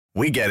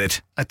We get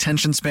it.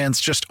 Attention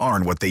spans just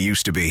aren't what they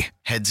used to be.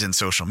 Heads in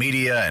social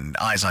media and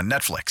eyes on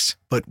Netflix.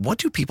 But what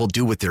do people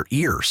do with their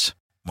ears?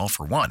 Well,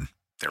 for one,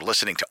 they're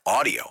listening to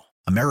audio.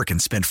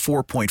 Americans spend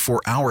 4.4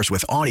 hours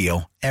with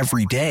audio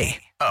every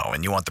day. Oh,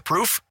 and you want the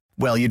proof?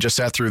 Well, you just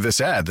sat through this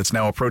ad that's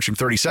now approaching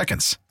 30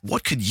 seconds.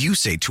 What could you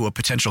say to a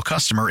potential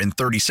customer in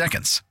 30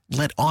 seconds?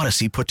 Let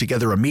Odyssey put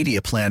together a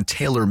media plan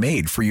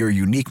tailor-made for your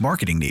unique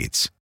marketing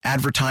needs.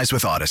 Advertise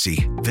with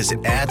Odyssey.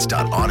 Visit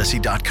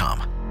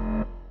ads.odyssey.com.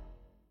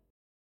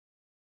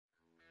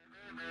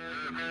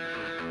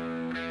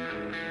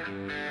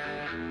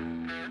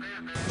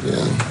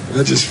 Yeah,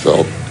 I just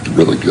felt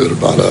really good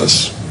about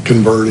us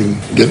converting,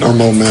 getting our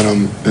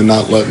momentum, and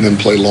not letting them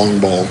play long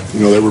ball.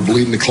 You know, they were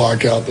bleeding the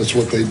clock out. That's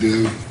what they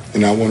do.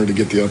 And I wanted to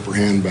get the upper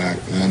hand back.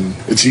 And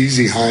it's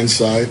easy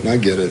hindsight, and I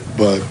get it,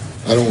 but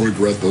I don't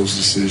regret those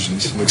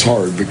decisions. It's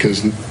hard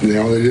because, you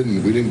know,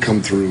 we didn't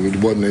come through. It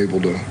wasn't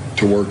able to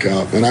work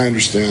out. And I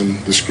understand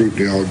the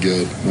scrutiny I'll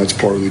get. That's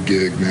part of the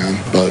gig,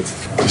 man. But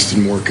it just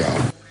didn't work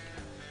out.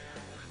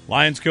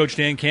 Lions coach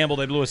Dan Campbell,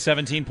 they blew a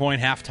 17-point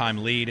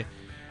halftime lead.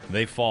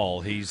 They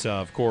fall. He's,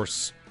 of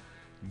course,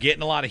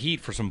 getting a lot of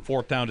heat for some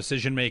fourth down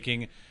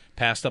decision-making.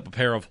 Passed up a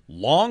pair of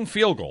long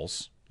field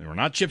goals. They were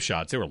not chip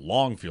shots. They were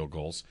long field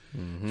goals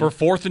for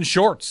fourth and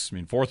shorts. I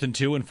mean, 4th and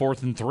 2 and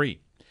 4th and 3.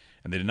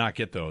 And they did not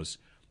get those.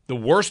 The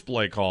worst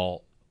play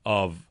call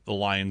of the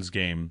Lions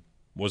game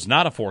was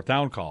not a fourth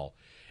down call.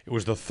 It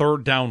was the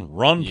third down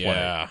run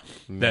play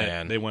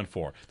that they went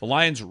for. The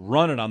Lions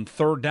run it on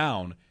third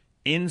down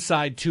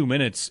inside 2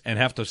 minutes and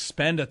have to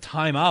spend a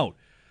timeout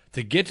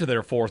to get to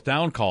their fourth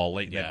down call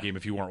late in that game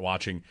if you weren't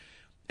watching.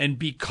 And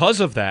because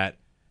of that,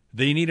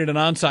 they needed an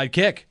onside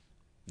kick,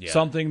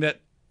 something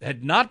that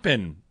had not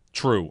been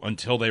true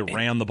until they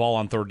ran the ball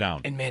on third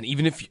down. And, man,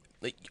 even if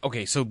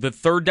okay, so the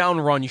third down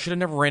run, you should have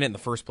never ran it in the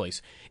first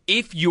place.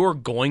 If you're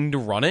going to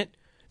run it,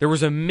 there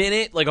was a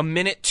minute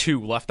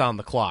 2 left on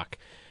the clock.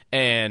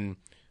 And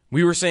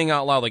we were saying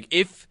out loud, like,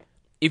 if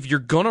you're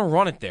going to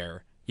run it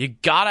there, you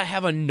got to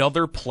have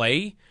another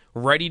play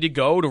ready to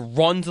go to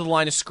run to the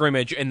line of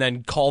scrimmage and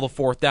then call the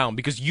fourth down,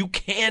 because you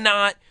can't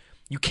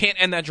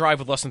end that drive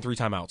with less than 3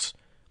 timeouts.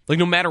 Like,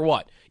 no matter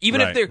what.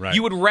 Even if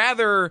you would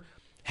rather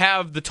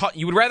have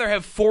you would rather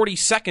have 40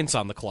 seconds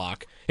on the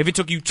clock if it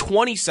took you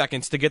 20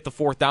 seconds to get the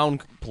fourth down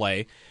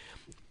play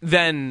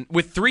than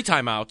with 3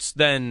 timeouts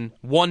than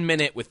 1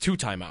 minute with 2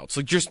 timeouts.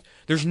 Like, just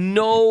there's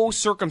no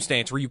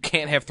circumstance where you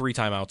can't have 3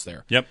 timeouts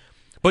there. Yep.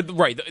 But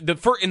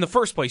in the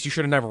first place, you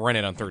should have never run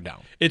it on third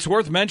down. It's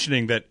worth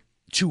mentioning that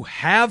to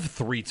have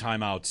 3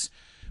 timeouts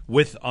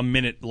with a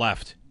minute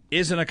left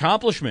is an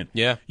accomplishment.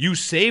 Yeah. You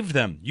saved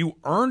them. You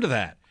earned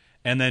that.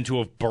 And then to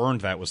have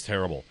burned that was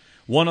terrible.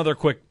 One other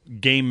quick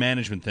game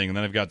management thing, and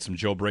then I've got some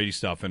Joe Brady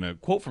stuff and a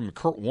quote from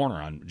Kurt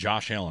Warner on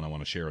Josh Allen I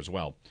want to share as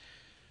well.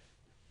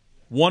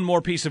 One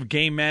more piece of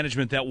game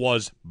management that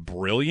was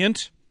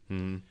brilliant.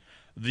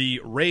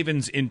 The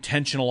Ravens'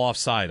 intentional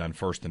offside on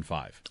 1st and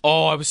 5.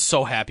 Oh, I was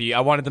so happy.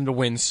 I wanted them to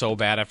win so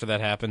bad after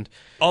that happened.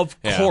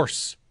 Of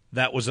course,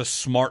 that was a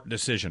smart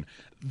decision.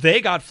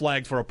 They got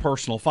flagged for a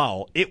personal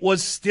foul. It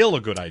was still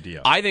a good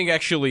idea. I think,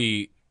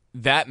 actually,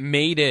 that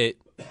made it...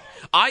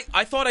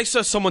 I thought I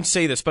saw someone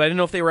say this, but I didn't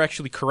know if they were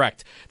actually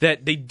correct.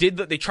 That they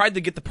tried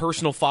to get the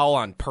personal foul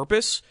on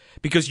purpose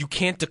because you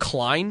can't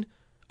decline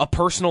a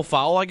personal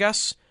foul, I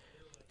guess.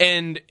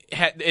 And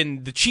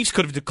the Chiefs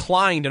could have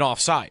declined an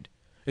offside,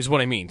 is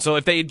what I mean. So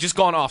if they had just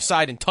gone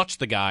offside and touched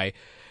the guy,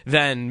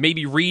 then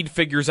maybe Reed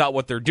figures out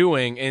what they're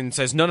doing and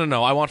says, no,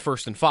 I want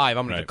 1st and 5.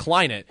 I'm going to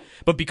decline it.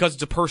 But because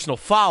it's a personal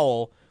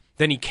foul,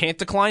 then he can't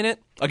decline it.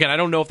 Again, I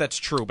don't know if that's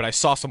true, but I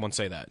saw someone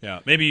say that.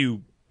 Yeah,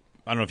 maybe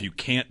I don't know if you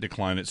can't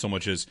decline it so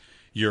much as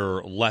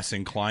you're less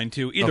inclined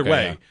to. Either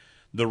way,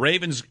 the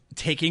Ravens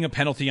taking a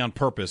penalty on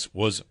purpose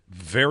was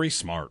very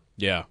smart.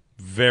 Yeah.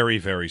 Very,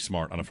 very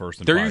smart on a 1st and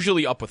 5. They're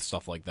usually up with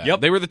stuff like that.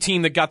 Yep. They were the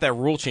team that got that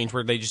rule change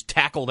where they just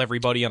tackled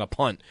everybody on a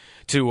punt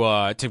to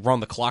run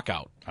the clock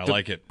out. I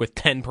like it. With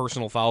 10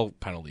 personal foul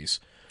penalties.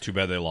 Too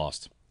bad they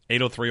lost.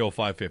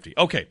 803-0550.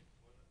 Okay.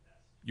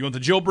 You want the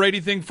Joe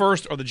Brady thing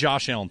first or the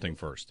Josh Allen thing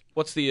first?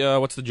 What's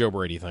the Joe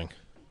Brady thing?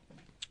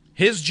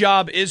 His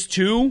job is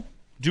to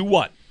do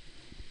what?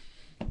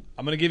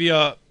 I'm going to give you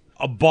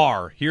a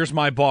bar. Here's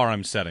my bar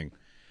I'm setting.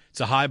 It's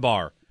a high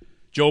bar.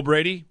 Joe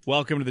Brady,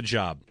 welcome to the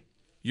job.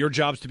 Your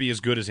job's to be as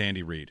good as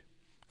Andy Reid.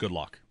 Good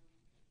luck.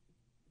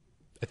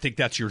 I think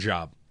that's your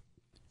job.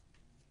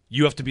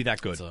 You have to be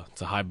that good.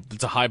 It's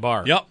a high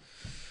bar. Yep.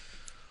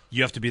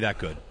 You have to be that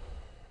good.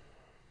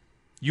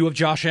 You have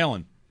Josh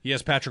Allen. He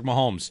has Patrick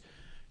Mahomes.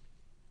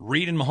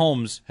 Reid and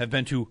Mahomes have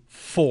been to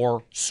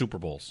 4 Super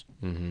Bowls.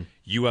 Mm-hmm.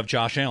 You have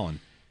Josh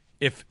Allen.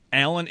 If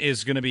Allen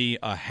is going to be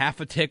a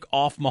half a tick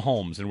off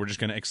Mahomes, and we're just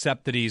going to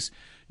accept that he's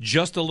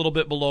just a little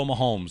bit below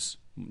Mahomes,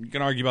 you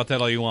can argue about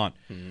that all you want,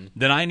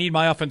 then I need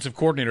my offensive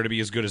coordinator to be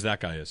as good as that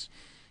guy is.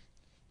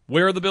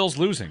 Where are the Bills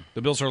losing?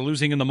 The Bills are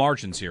losing in the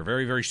margins here,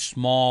 very, very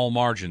small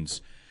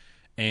margins.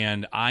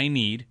 And I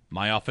need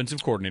my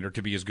offensive coordinator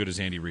to be as good as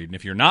Andy Reid. And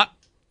if you're not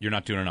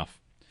doing enough.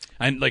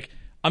 And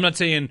I'm not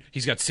saying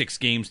he's got 6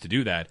 games to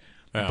do that,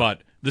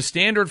 But the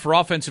standard for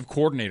offensive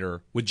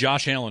coordinator with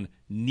Josh Allen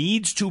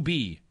needs to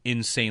be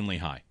insanely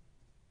high.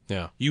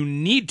 Yeah. You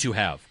need to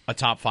have a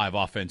top 5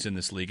 offense in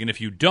this league, and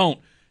if you don't,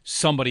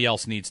 somebody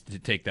else needs to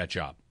take that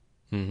job.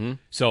 Mm-hmm.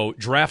 So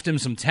draft him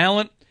some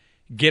talent,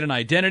 get an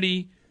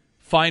identity,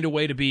 find a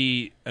way to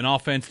be an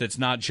offense that's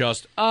not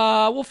just,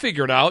 we'll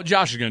figure it out.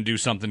 Josh is going to do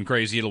something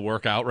crazy. It'll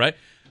work out, right?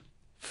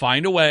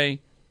 Find a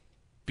way,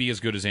 be as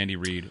good as Andy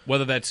Reid,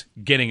 whether that's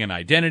getting an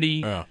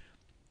identity. Yeah.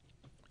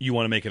 You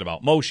want to make it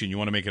about motion. You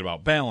want to make it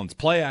about balance,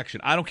 play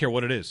action. I don't care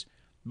what it is.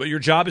 But your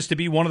job is to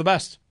be one of the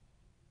best.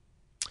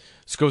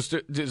 This goes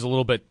is a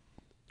little bit,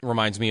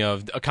 reminds me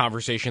of a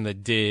conversation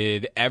that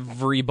did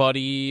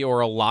everybody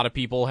or a lot of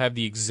people have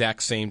the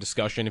exact same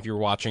discussion if you were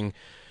watching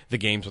the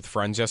games with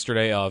friends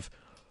yesterday of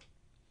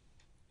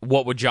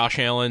what would Josh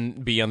Allen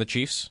be on the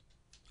Chiefs?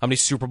 How many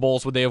Super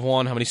Bowls would they have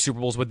won? How many Super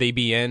Bowls would they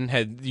be in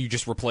had you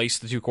just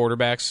replaced the two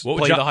quarterbacks?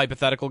 Play the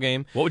hypothetical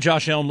game. What would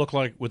Josh Allen look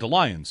like with the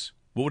Lions?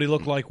 What would he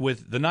look like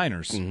with the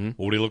Niners? Mm-hmm.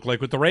 What would he look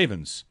like with the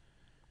Ravens?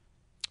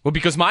 Well,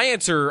 because my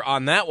answer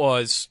on that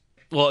was,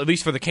 well, at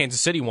least for the Kansas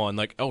City one,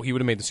 like, oh, he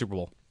would have made the Super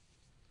Bowl.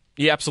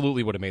 He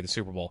absolutely would have made the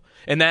Super Bowl.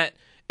 He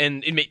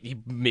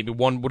maybe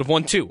would have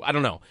won 2. I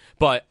don't know.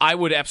 But I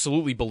would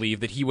absolutely believe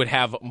that he would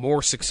have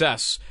more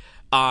success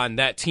on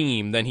that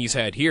team than he's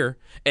had here.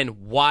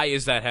 And why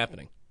is that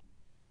happening?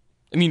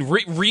 I mean,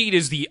 Reid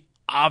is the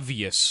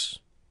obvious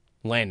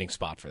landing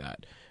spot for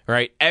that,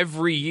 right?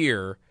 Every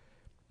year,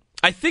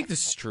 I think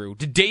this is true.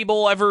 Did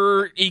Dable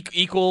ever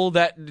equal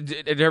that?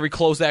 Did he ever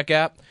close that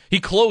gap? He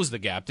closed the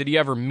gap. Did he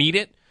ever meet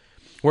it?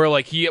 Where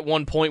like he at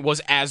one point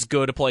was as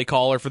good a play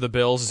caller for the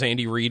Bills as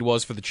Andy Reid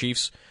was for the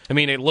Chiefs. I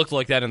mean, it looked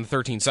like that in the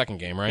 13-second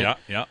game, right?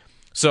 Yeah.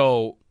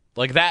 So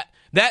like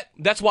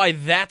that's why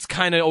that's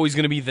kind of always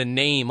going to be the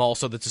name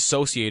also that's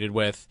associated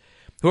with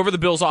whoever the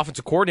Bills'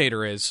 offensive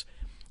coordinator is.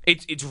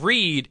 It's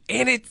Reid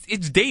and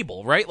it's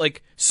Dable, right?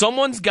 Like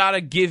someone's got to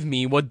give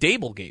me what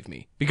Dable gave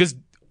me because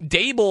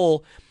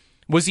Dable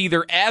was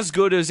either as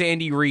good as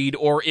Andy Reid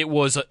or it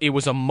was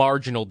a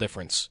marginal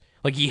difference.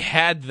 Like he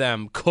had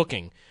them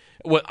cooking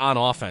on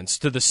offense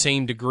to the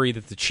same degree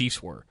that the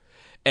Chiefs were.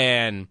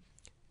 And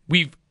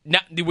when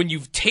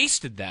you've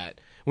tasted that,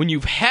 when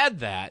you've had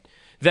that,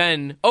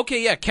 then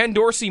okay, yeah, Ken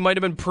Dorsey might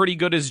have been pretty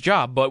good at his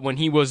job, but when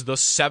he was the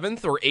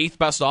 7th or 8th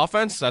best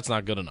offense, that's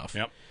not good enough.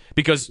 Yep.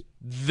 Because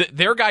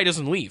their guy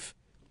doesn't leave.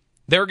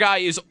 Their guy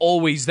is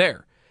always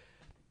there.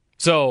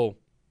 So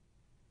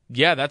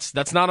yeah,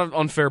 that's not an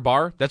unfair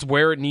bar. That's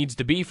where it needs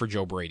to be for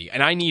Joe Brady.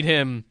 And I need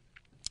him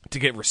to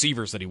get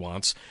receivers that he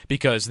wants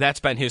because that's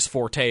been his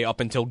forte up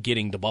until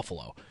getting to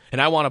Buffalo.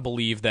 And I want to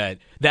believe that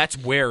that's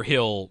where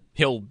he'll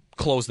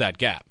close that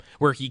gap,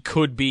 where he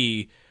could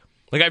be.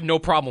 Like, I have no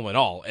problem at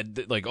all.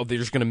 Like, oh, they're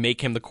just going to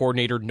make him the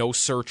coordinator, no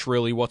search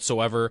really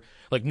whatsoever.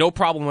 Like, no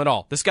problem at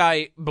all. This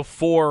guy,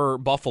 before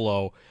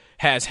Buffalo,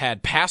 has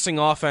had passing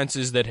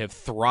offenses that have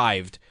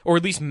thrived, or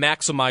at least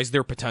maximized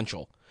their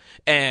potential.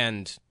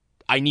 And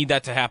I need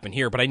that to happen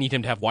here, but I need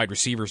him to have wide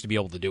receivers to be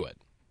able to do it.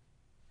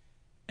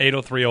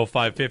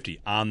 803-0550.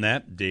 On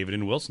that, David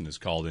and Wilson is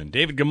called in.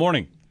 David, good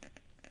morning.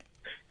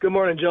 Good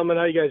morning, gentlemen.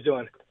 How you guys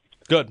doing?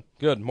 Good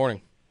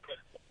morning.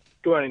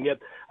 Good morning,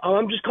 yep.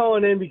 I'm just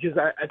calling in because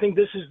I think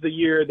this is the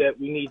year that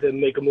we need to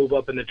make a move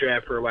up in the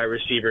draft for a wide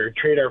receiver.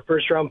 Trade our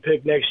first-round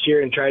pick next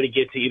year and try to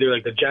get to either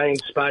like the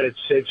Giants spot at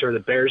 6 or the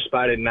Bears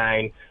spot at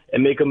 9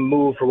 and make a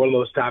move for one of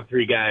those top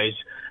 3 guys.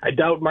 I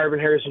doubt Marvin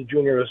Harrison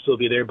Jr. will still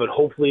be there, but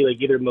hopefully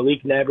like either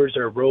Malik Nabers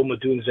or Rome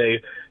Odunze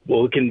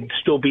can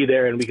still be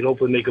there, and we can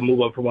hopefully make a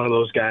move up for one of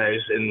those guys.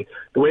 And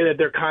the way that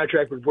their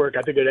contract would work,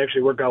 I think it would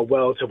actually work out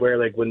well to where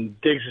like when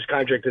Diggs'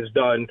 contract is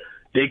done,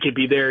 they could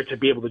be there to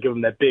be able to give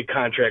them that big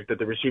contract that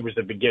the receivers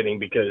have been getting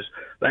because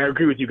I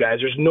agree with you guys.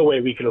 There's no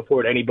way we can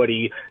afford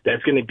anybody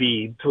that's going to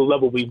be to the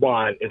level we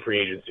want in free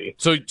agency.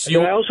 So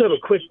I also have a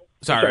quick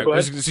 –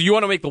 Sorry, so you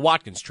want to make the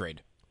Watkins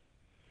trade,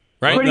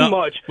 right? Pretty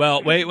much.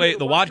 Well, wait.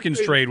 The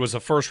Watkins trade was a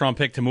first-round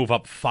pick to move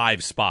up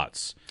 5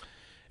 spots.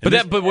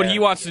 But what he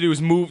wants to do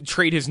is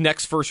trade his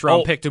next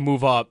first-round pick to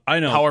move up I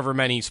know. however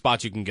many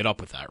spots you can get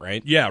up with that,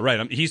 right? Yeah,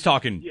 right. He's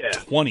talking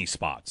 20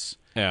 spots.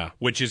 Yeah.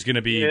 Which is going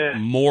to be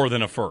more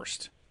than a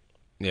first.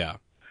 Yeah.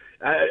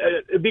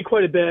 It'd be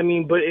quite a bit. I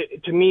mean, but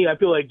to me, I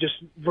feel like just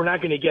we're not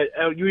going to get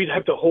 – you'd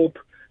have to hope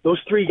those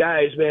 3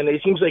 guys, man,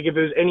 it seems like if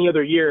it was any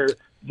other year,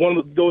 one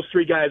of those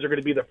 3 guys are going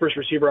to be the first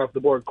receiver off the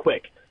board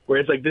quick, where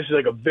it's like this is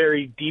like a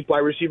very deep wide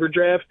receiver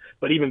draft,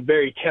 but even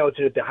very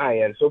talented at the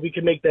high end. So if we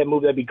could make that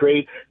move, that'd be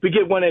great. If we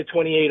get one at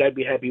 28, I'd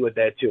be happy with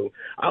that too.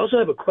 I also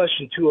have a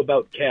question too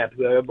about cap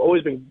that I've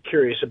always been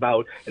curious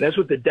about, and that's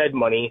with the dead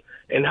money.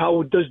 And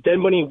how does dead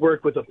money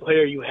work with a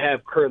player you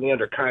have currently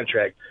under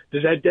contract?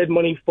 Does that dead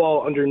money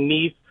fall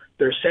underneath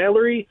their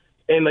salary?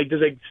 And, like,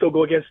 does it still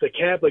go against the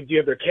cap? Like, do you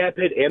have their cap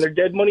hit and their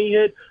dead money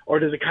hit? Or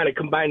does it kind of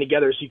combine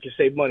together so you can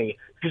save money?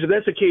 Because if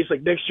that's the case,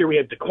 like, next year we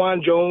have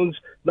Daquan Jones,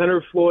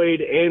 Leonard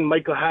Floyd, and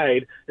Michael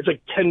Hyde. It's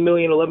like $10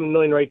 million, $11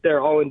 million right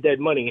there, all in dead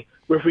money.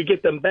 Where if we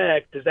get them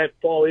back, does that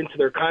fall into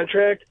their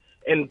contract?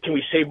 and can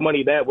we save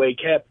money that way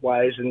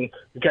cap-wise and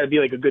kind of be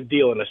like a good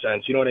deal in a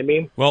sense? You know what I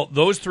mean? Well,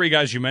 those three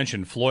guys you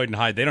mentioned, Floyd and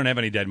Hyde, they don't have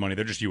any dead money.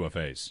 They're just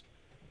UFAs.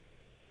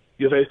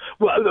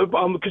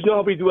 Well, because you know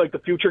how we do like the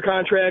future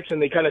contracts and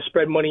they kind of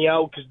spread money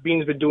out, because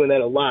Bean's been doing that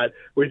a lot,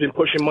 where he's been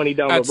pushing money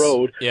down the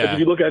road. Yeah. Like if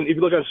you look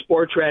on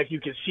Sport Track, you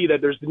can see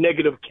that there's the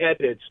negative cap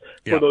hits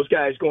for those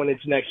guys going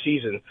into next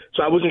season.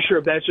 So I wasn't sure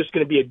if that's just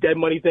going to be a dead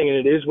money thing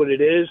and it is what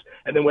it is,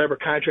 and then whatever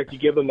contract you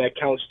give them that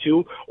counts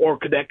too, or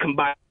could that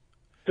combine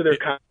to their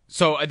contract?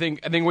 So I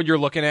think what you're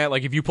looking at,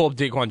 like if you pull up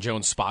Daquan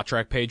Jones' Spot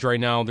Track page right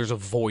now, there's a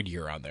void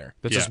year on there.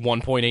 That's just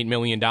 $1.8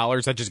 million.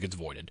 That just gets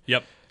voided.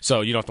 Yep.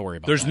 So you don't have to worry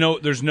about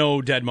that. There's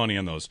no dead money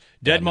on those.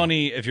 Dead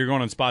money, if you're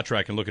going on Spot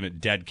Track and looking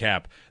at dead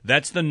cap,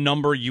 that's the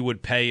number you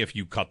would pay if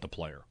you cut the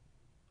player.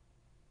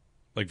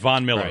 Like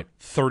Von Miller, Right.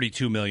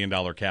 $32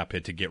 million cap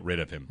hit to get rid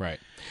of him. Right.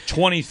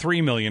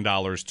 $23 million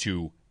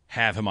to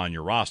have him on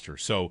your roster.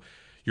 So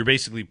you're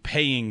basically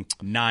paying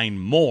 $9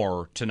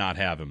 more to not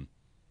have him.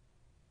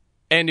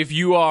 And if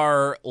you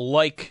are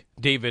like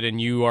David and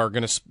you are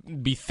going to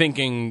be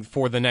thinking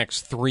for the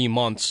next 3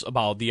 months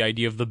about the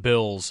idea of the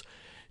Bills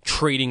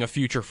trading a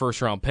future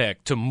first-round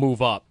pick to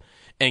move up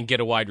and get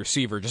a wide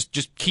receiver,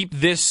 just keep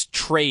this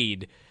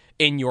trade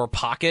in your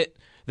pocket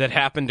that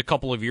happened a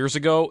couple of years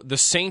ago. The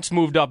Saints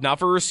moved up, not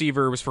for a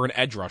receiver, it was for an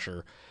edge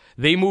rusher.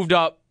 They moved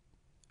up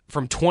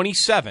from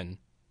 27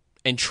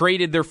 and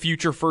traded their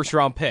future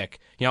first-round pick.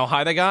 You know how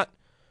high they got?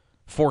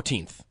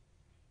 14th.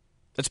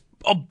 That's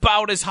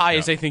about as high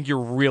as I think you're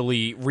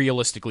really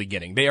realistically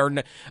getting. They are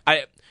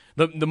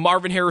the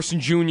Marvin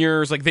Harrison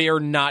Jr.'s, like, they are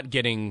not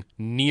getting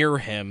near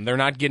him. They're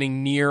not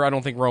getting near, I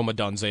don't think, Rome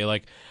Odunze.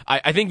 Like,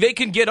 I think they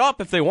can get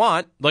up if they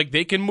want. Like,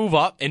 they can move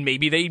up, and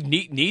maybe they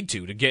need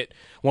to get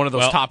one of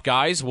those top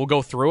guys. We'll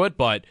go through it,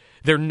 but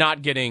they're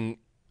not getting,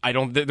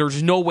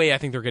 there's no way I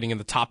think they're getting in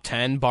the top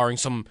 10, barring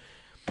some,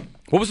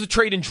 what was the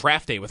trade in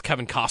draft day with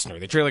Kevin Costner?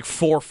 They traded like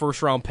 4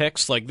 first-round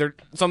picks. Like, they're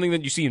something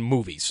that you see in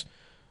movies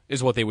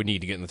is what they would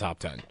need to get in the top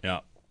 10. Yeah.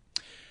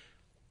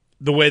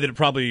 The way that it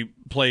probably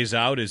plays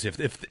out is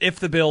if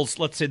the Bills,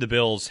 let's say the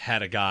Bills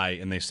had a guy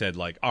and they said,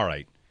 like, all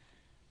right,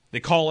 they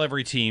call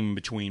every team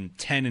between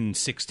 10 and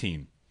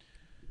 16.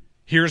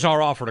 Here's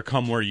our offer to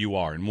come where you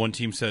are. And one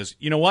team says,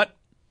 you know what?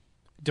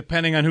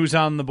 Depending on who's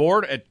on the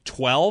board, at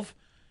 12,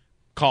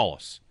 call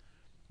us.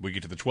 We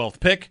get to the 12th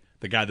pick.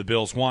 The guy the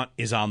Bills want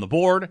is on the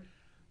board.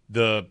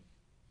 The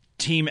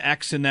Team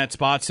X in that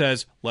spot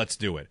says, let's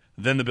do it.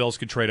 Then the Bills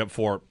could trade up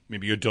for,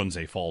 maybe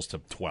Odunze falls to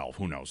 12.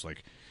 Who knows?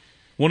 Like,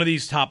 one of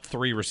these top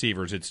 3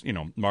 receivers, it's,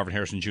 Marvin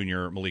Harrison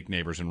Jr., Malik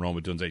Neighbors, and Rome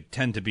Odunze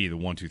tend to be the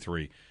 1, 2,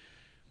 3.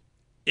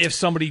 If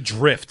somebody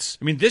drifts,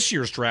 this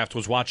year's draft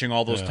was watching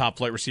all those top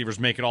flight receivers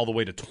make it all the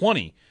way to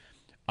 20,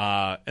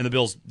 and the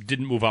Bills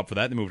didn't move up for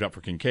that. They moved up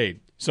for Kincaid.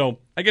 So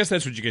I guess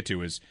that's what you get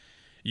to is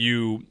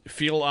you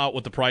feel out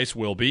what the price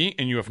will be,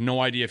 and you have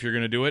no idea if you're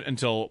going to do it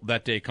until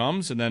that day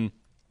comes, and then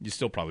you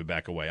still probably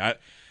back away.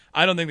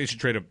 I don't think they should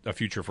trade a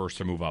future first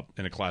to move up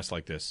in a class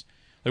like this.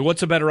 Like,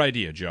 what's a better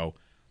idea, Joe?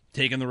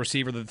 Taking the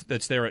receiver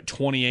that's there at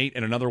 28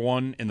 and another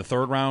one in the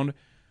 3rd round,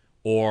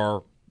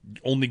 or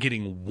only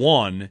getting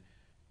one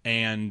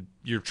and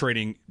you're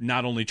trading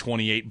not only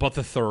 28 but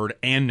the 3rd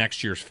and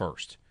next year's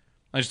first?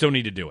 I just don't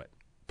need to do it,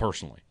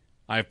 personally.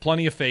 I have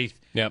plenty of faith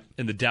in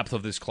the depth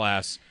of this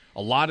class.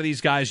 A lot of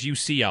these guys you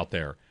see out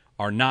there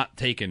are not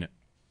taken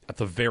at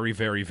the very,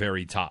 very,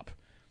 very top.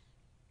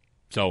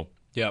 So,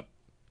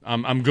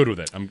 I'm good with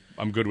it.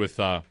 I'm good with,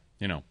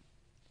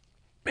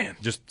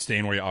 just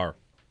staying where you are.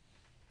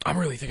 I'm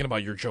really thinking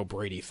about your Joe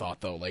Brady thought,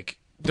 though. Like,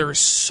 there's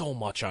so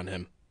much on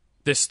him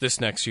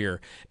this next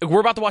year. We're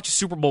about to watch a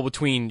Super Bowl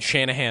between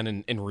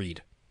Shanahan and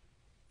Reed.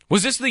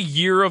 Was this the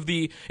year of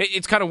the...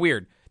 It's kind of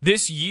weird.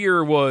 This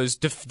year was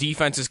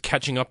defenses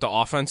catching up to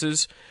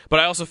offenses, but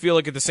I also feel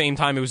like at the same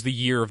time it was the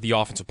year of the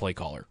offensive play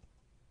caller.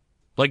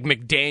 Like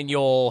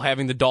McDaniel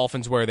having the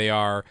Dolphins where they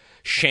are,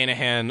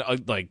 Shanahan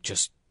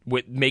just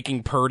with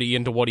making Purdy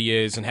into what he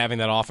is and having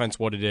that offense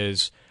what it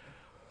is.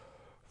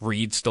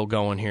 Reed still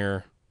going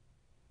here.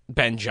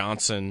 Ben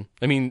Johnson.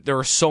 There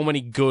are so many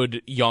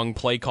good young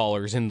play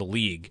callers in the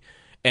league,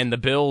 and the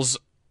Bills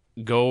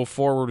go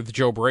forward with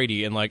Joe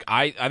Brady, and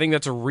I think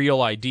that's a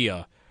real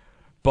idea,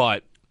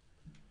 but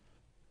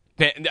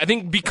I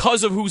think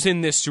because of who's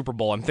in this Super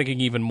Bowl, I'm thinking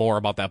even more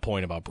about that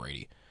point about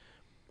Brady.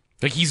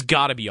 Like, he's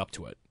got to be up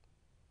to it.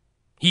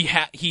 He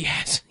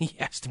has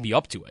to be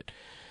up to it.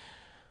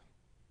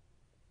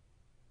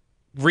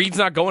 Reed's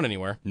not going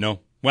anywhere. No.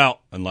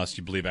 Well, unless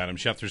you believe Adam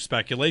Schefter's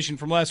speculation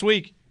from last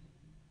week.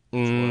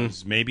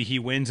 Was maybe he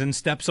wins and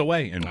steps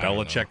away, and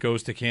Belichick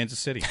goes to Kansas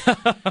City.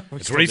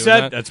 That's what he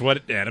said. That's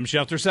what Adam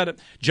Schefter said it.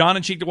 John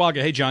in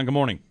Cheektowaga. Hey, John, good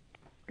morning.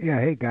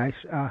 Yeah, hey, guys.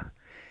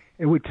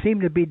 It would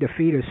seem to be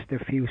defeatist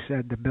if you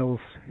said the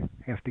Bills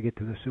have to get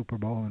to the Super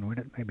Bowl and win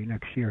it maybe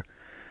next year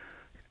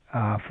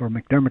for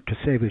McDermott to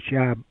save his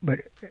job. But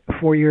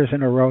 4 years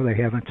in a row they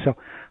haven't. So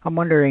I'm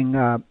wondering,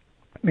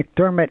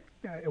 McDermott,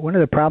 one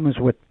of the problems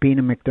with being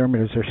a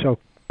McDermott is they're so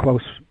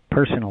close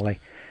personally.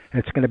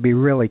 It's going to be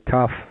really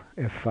tough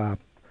if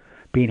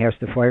Bean has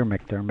to fire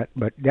McDermott,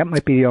 but that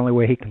might be the only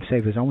way he can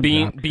save his own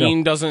job.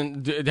 Bean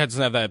doesn't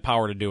have that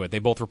power to do it. They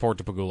both report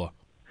to Pagula.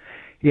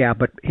 Yeah,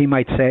 but he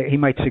might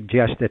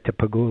suggest it to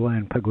Pagula,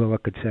 and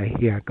Pagula could say,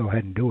 "Yeah, go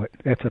ahead and do it."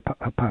 That's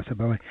a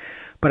possibility.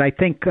 But I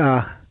think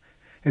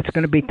it's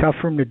going to be tough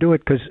for him to do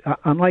it because,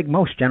 unlike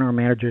most general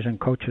managers and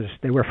coaches,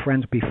 they were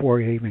friends before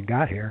he even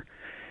got here,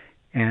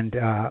 and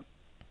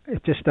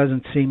it just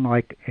doesn't seem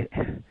like.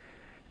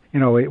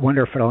 I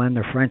wonder if it'll end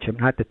their friendship.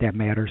 Not that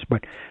matters,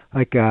 but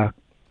like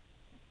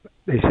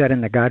they said in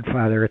The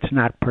Godfather, it's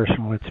not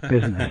personal, it's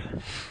business.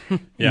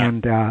 Yeah.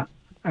 And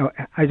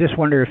I just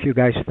wonder if you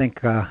guys think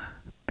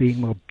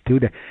Bean will do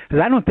that.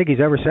 Because I don't think he's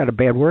ever said a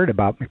bad word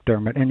about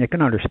McDermott, and you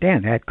can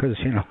understand that because,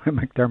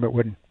 McDermott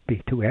wouldn't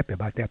be too happy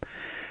about that.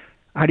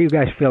 How do you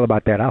guys feel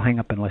about that? I'll hang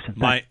up and listen.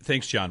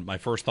 Thanks, John. My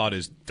first thought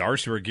is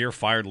Darcy Regier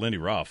fired Lindy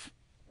Ruff.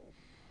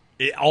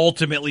 It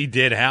ultimately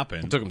did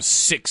happen. It took him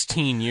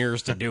 16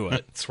 years to do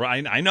it. That's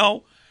right. I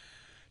know.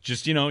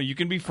 Just, you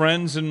can be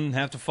friends and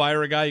have to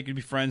fire a guy. You can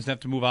be friends and have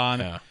to move on.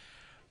 Yeah.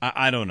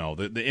 I don't know.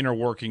 The inner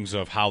workings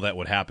of how that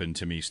would happen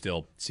to me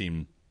still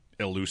seem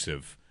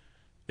elusive,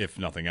 if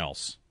nothing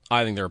else.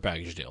 I think they're a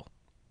package deal.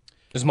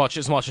 As much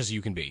as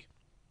you can be.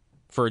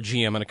 For a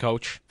GM and a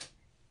coach.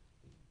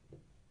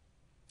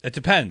 It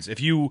depends.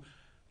 If you...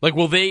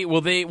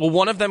 will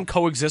one of them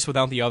coexist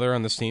without the other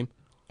on this team?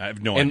 I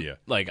have no idea.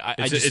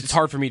 It's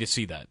hard for me to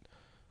see that.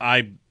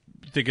 I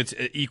think it's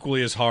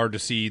equally as hard to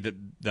see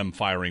them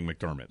firing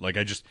McDermott.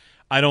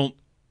 I don't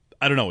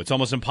know. It's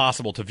almost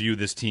impossible to view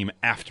this team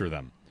after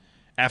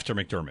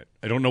McDermott.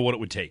 I don't know what it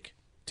would take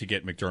to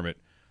get McDermott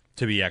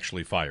to be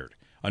actually fired.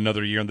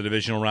 Another year in the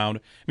divisional round.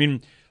 I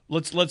mean,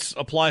 let's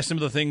apply some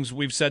of the things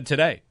we've said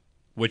today,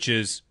 which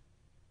is,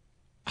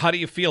 how do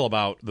you feel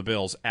about the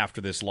Bills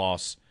after this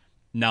loss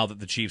now that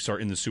the Chiefs are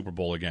in the Super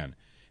Bowl again?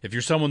 If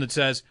you're someone that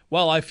says,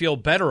 well, I feel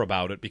better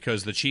about it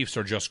because the Chiefs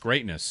are just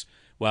greatness,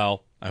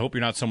 well, I hope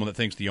you're not someone that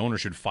thinks the owner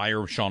should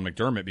fire Sean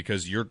McDermott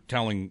because you're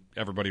telling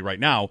everybody right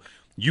now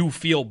you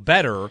feel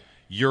better,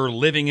 you're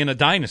living in a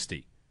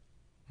dynasty.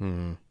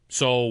 Mm-hmm.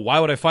 So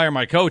why would I fire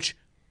my coach?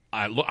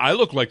 I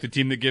look like the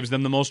team that gives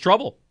them the most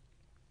trouble.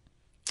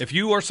 If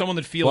you are someone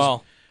that feels...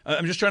 Well,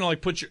 I'm just trying to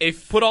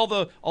put all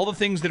the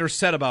things that are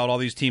said about all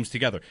these teams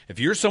together. If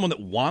you're someone that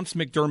wants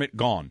McDermott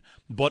gone,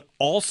 but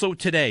also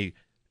today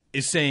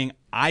is saying,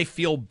 I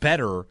feel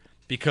better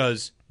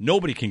because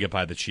nobody can get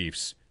by the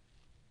Chiefs,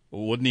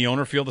 wouldn't the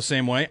owner feel the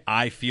same way?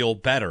 I feel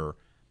better,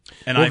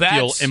 and I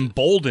feel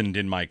emboldened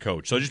in my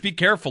coach. So just be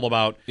careful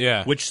about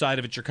which side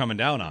of it you're coming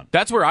down on.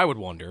 That's where I would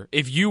wonder.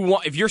 If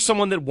you're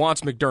someone that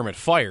wants McDermott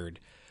fired,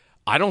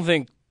 I don't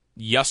think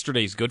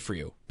yesterday's good for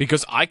you.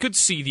 Because I could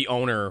see the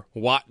owner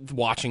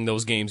watching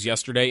those games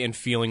yesterday and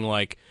feeling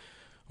like,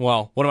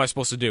 well, what am I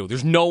supposed to do?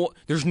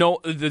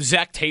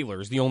 Zach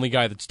Taylor is the only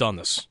guy that's done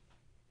this.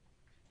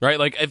 Right?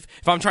 Like, if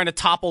I'm trying to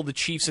topple the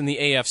Chiefs in the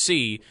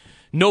AFC,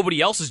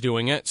 nobody else is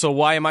doing it, so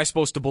why am I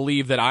supposed to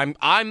believe that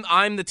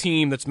I'm the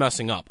team that's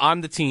messing up?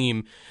 I'm the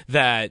team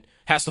that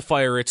has to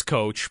fire its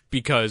coach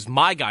because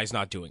my guy's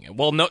not doing it.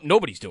 Well,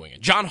 nobody's doing it.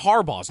 John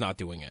Harbaugh's not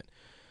doing it.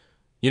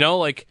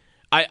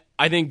 I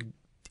think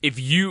if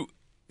you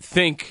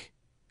think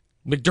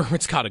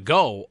McDermott's got to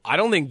go, I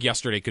don't think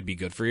yesterday could be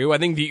good for you. I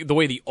think the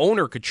way the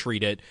owner could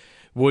treat it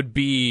would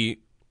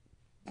be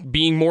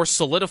being more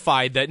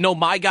solidified that, no,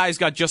 my guy's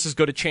got just as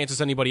good a chance as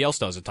anybody else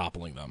does at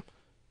toppling them.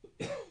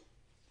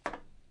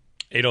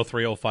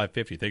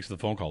 803-0550. Thanks for the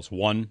phone calls.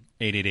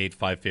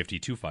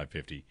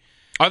 1-888-550-2550.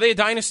 Are they a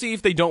dynasty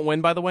if they don't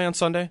win, by the way, on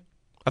Sunday?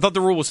 I thought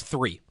the rule was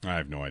 3. I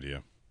have no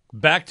idea.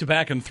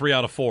 Back-to-back and 3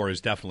 out of 4 is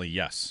definitely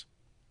yes.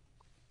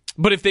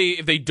 But if they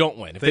don't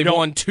win, if they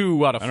won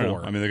 2 out of 4, I don't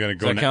know. I mean, they're going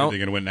to go. They're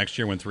going to win next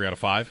year, win 3 out of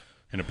 5,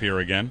 and appear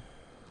again.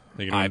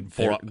 They're going to win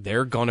 4.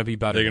 They're going to be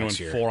better. They're going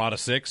to win 4 out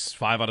of 6,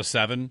 5 out of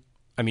 7.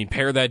 I mean,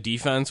 pair that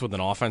defense with an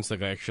offense that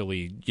can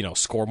actually,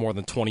 score more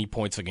than 20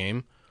 points a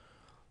game.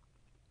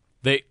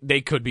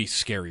 They could be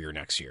scarier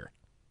next year.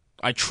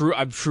 I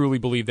truly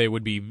believe they will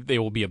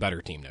be a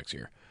better team next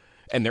year.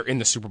 And they're in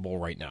the Super Bowl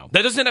right now.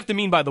 That doesn't have to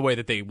mean, by the way,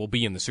 that they will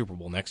be in the Super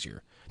Bowl next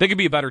year. They could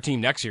be a better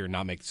team next year and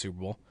not make the Super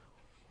Bowl.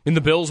 And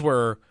the Bills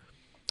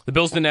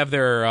didn't have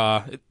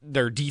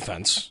their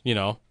defense,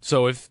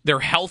 So if they're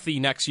healthy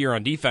next year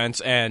on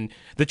defense and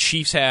the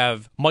Chiefs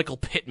have Michael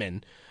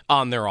Pittman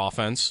on their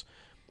offense,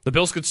 the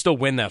Bills could still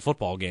win that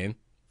football game.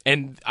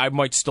 And I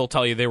might still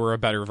tell you they were a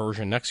better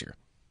version next year.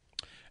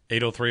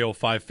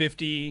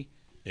 803-0550.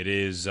 It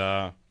is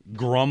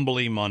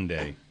Grumbly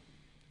Monday.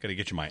 Got to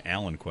get you my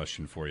Allen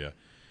question for you.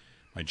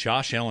 My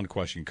Josh Allen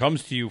question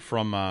comes to you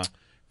from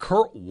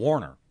Kurt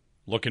Warner,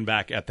 looking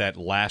back at that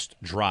last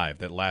drive,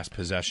 that last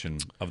possession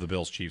of the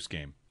Bills-Chiefs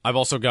game. I've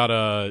also got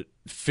to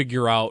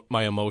figure out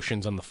my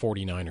emotions on the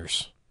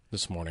 49ers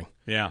this morning.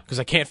 Yeah. Because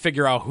I can't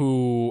figure out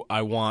who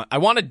I want. I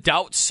want to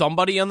doubt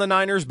somebody on the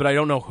Niners, but I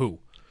don't know who.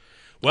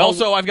 Well,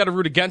 also, I've got to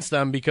root against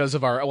them because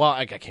of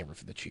I can't root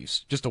for the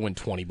Chiefs just to win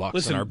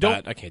 $20 in our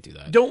bet. I can't do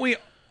that. Don't we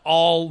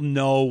all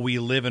know we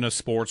live in a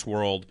sports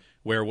world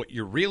where what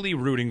you're really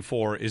rooting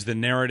for is the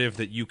narrative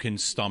that you can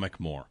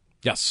stomach more?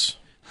 Yes.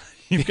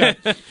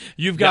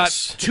 You've got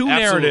Yes, two absolutely.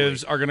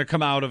 narratives are going to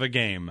come out of a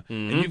game,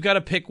 and you've got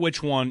to pick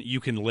which one you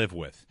can live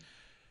with.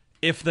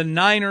 If the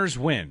Niners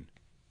win,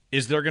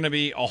 is there going to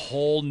be a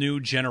whole new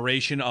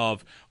generation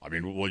of,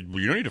 well,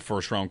 you don't need a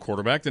first-round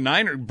quarterback.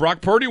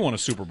 Brock Purdy won a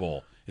Super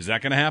Bowl. Is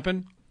that going to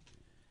happen?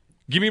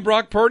 Give me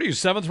Brock Purdy, a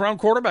seventh-round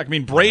quarterback.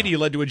 Brady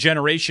led to a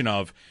generation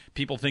of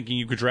people thinking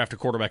you could draft a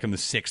quarterback in the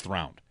sixth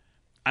round.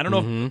 I don't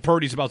know if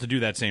Purdy's about to do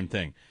that same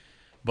thing.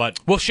 But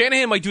Well,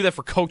 Shanahan might do that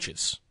for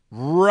coaches.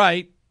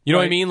 right. You know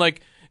what I right. mean?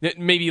 Like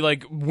maybe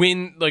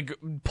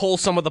pull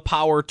some of the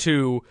power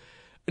to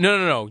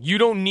No. You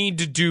don't need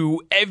to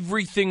do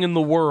everything in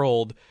the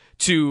world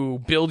to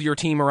build your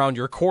team around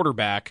your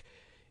quarterback.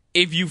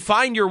 If you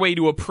find your way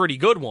to a pretty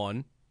good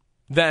one,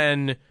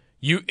 then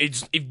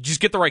just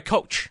get the right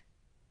coach,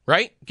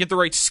 right? Get the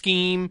right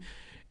scheme,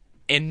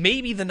 and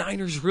maybe the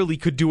Niners really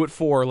could do it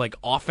for like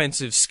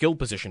offensive skill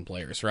position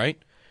players, right?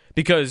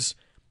 Because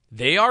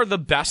they are the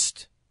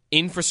best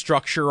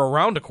infrastructure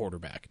around a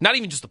quarterback. Not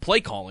even just the play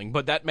calling,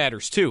 but that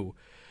matters too,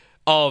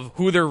 of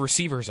who their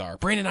receivers are.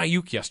 Brandon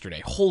Ayuk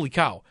yesterday, holy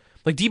cow.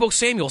 Like Deebo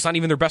Samuel's not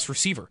even their best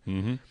receiver.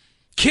 Mm-hmm.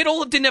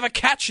 Kittle didn't have a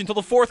catch until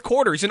the fourth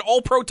quarter. He's an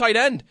all-pro tight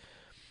end.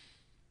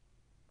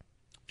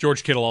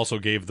 George Kittle also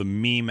gave the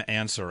meme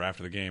answer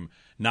after the game.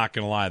 Not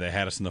going to lie, they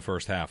had us in the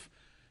first half.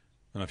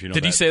 I don't know if you know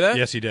Did he say that?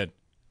 Yes, he did.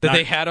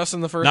 They had us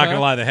in the first Not half? going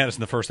to lie, they had us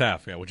in the first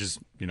half, yeah, which is,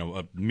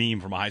 a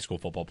meme from a high school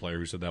football player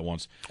who said that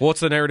once.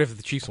 What's the narrative if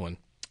the Chiefs win?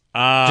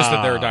 Just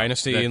that they're a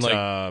dynasty that,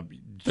 and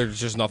there's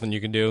just nothing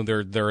you can do.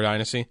 They're a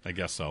dynasty. I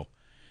guess so.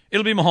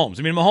 It'll be Mahomes.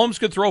 Mahomes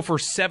could throw for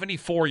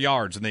 74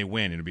 yards and they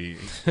win.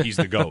 He's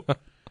the GOAT.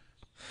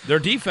 Their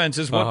defense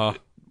is what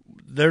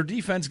their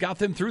defense got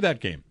them through that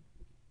game.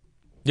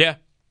 Yeah.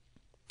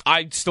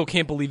 I still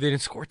can't believe they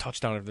didn't score a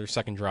touchdown of their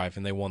second drive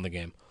and they won the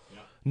game. Yeah.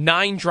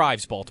 9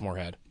 drives Baltimore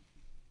had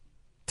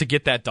to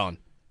get that done.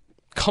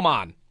 Come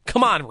on,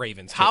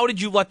 Ravens. How did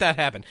you let that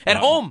happen? At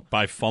home.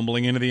 By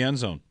fumbling into the end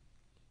zone.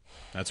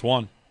 That's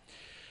one.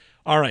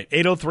 All right,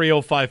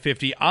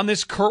 803-0550. On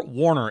this Kurt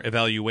Warner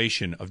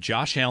evaluation of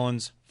Josh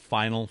Allen's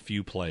final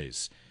few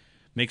plays,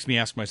 makes me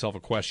ask myself a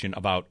question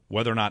about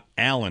whether or not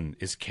Allen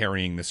is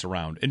carrying this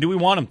around. And do we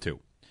want him to?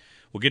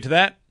 We'll get to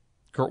that.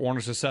 Kurt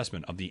Warner's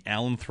assessment of the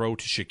Allen throw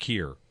to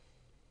Shakir.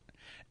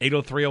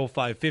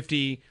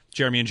 803-0550,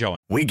 Jeremy and Joe.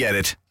 We get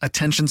it.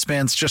 Attention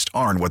spans just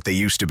aren't what they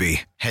used to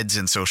be. Heads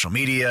in social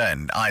media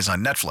and eyes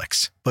on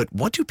Netflix. But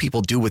what do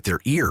people do with their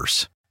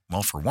ears?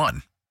 Well, for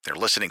one, they're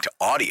listening to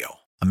audio.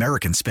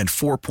 Americans spend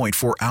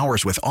 4.4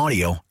 hours with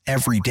audio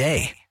every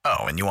day.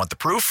 Oh, and you want the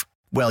proof?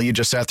 Well, you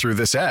just sat through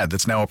this ad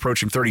that's now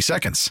approaching 30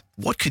 seconds.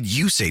 What could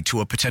you say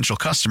to a potential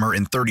customer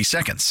in 30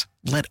 seconds?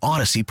 Let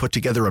Odyssey put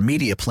together a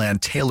media plan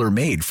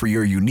tailor-made for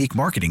your unique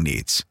marketing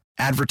needs.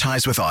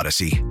 Advertise with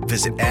Odyssey.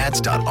 Visit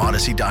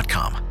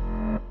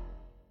ads.odyssey.com.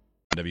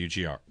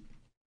 WGR.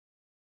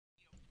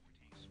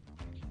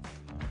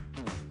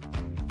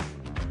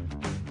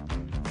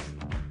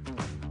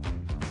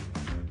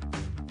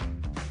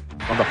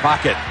 On the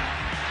pocket.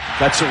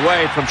 That's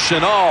away from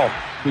Chenal,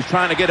 who's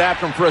trying to get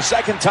after him for a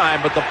second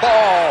time, but the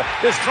ball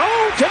is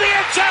thrown to the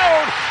end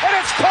zone, and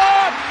it's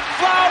caught.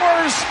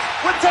 Flowers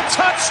with the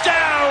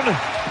touchdown.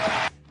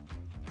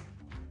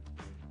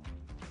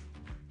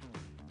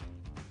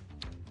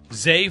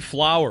 Zay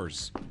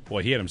Flowers.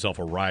 Boy, he had himself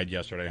a ride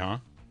yesterday, huh?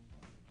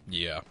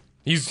 Yeah.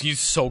 He's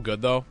so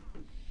good, though.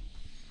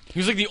 He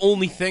was like the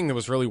only thing that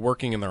was really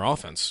working in their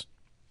offense.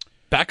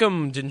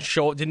 Beckham didn't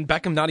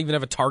Beckham not even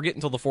have a target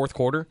until the fourth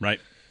quarter? Right.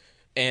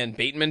 And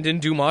Bateman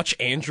didn't do much.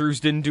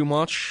 Andrews didn't do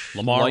much.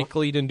 Lamar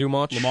Likely didn't do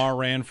much. Lamar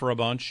ran for a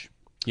bunch.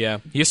 Yeah.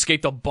 He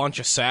escaped a bunch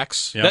of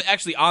sacks. Yep.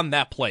 Actually, on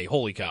that play,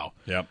 holy cow.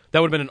 Yep.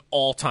 That would have been an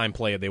all-time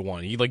play if they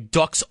won. He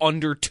ducks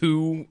under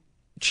 2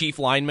 Chief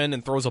linemen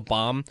and throws a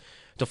bomb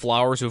to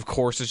Flowers, who, of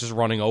course, is just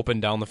running open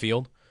down the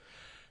field.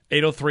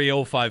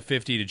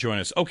 803-0550 to join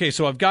us. Okay,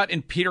 so I've got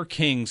in Peter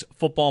King's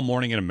Football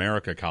Morning in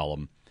America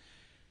column,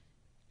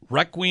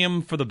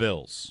 Requiem for the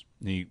Bills.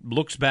 He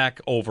looks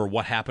back over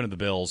what happened to the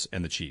Bills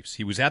and the Chiefs.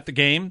 He was at the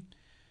game.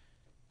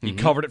 He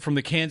covered it from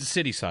the Kansas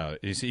City side.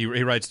 He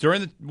writes,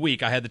 during the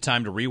week, I had the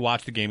time to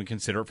rewatch the game and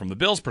consider it from the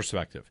Bills'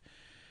 perspective.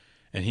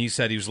 And he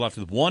said he was left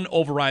with one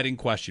overriding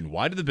question.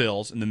 Why did the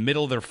Bills, in the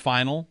middle of their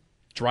final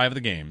drive of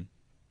the game,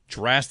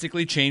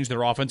 drastically change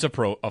their offensive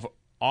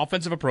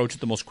approach at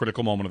the most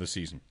critical moment of the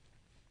season?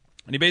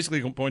 And he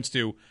basically points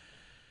to,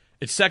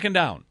 it's second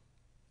down,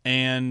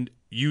 and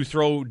you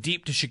throw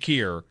deep to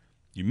Shakir.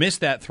 You miss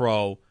that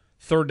throw.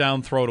 Third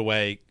down, throw it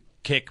away.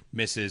 Kick,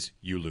 misses,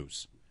 you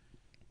lose.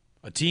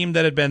 A team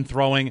that had been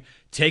throwing,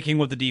 taking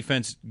what the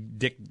defense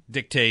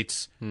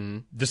dictates,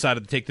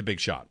 decided to take the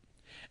big shot.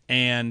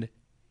 And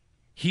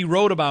he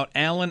wrote about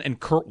Allen and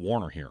Kurt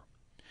Warner here.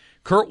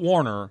 Kurt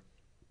Warner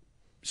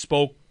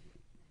spoke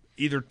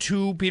either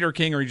to Peter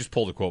King or he just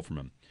pulled a quote from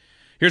him.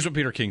 Here's what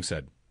Peter King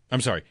said.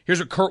 Here's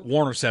what Kurt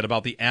Warner said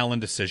about the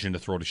Allen decision to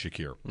throw to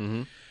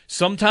Shakir.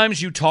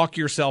 Sometimes you talk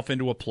yourself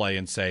into a play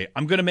and say,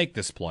 I'm going to make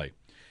this play,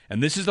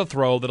 and this is the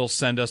throw that'll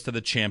send us to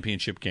the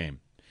championship game.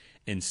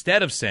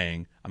 Instead of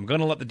saying, I'm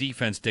going to let the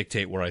defense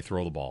dictate where I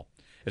throw the ball.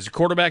 As a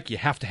quarterback, you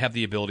have to have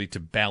the ability to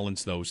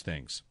balance those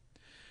things.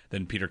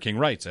 Then Peter King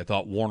writes, I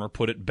thought Warner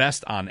put it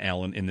best on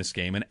Allen in this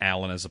game and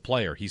Allen as a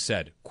player. He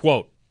said,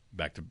 quote,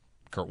 back to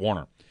Kurt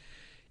Warner,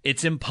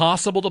 it's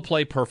impossible to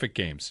play perfect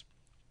games.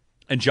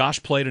 And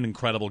Josh played an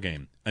incredible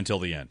game until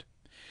the end.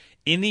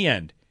 In the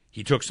end,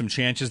 he took some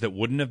chances that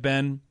wouldn't have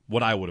been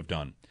what I would have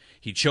done.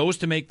 He chose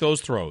to make those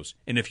throws.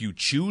 And if you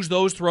choose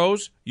those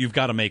throws, you've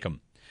got to make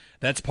them.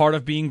 That's part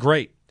of being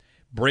great.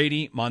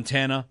 Brady,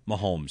 Montana,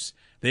 Mahomes.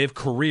 They have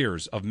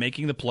careers of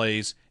making the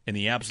plays in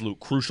the absolute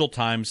crucial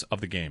times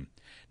of the game.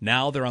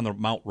 Now they're on the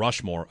Mount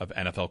Rushmore of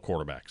NFL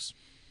quarterbacks.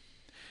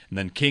 And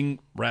then King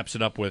wraps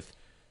it up with,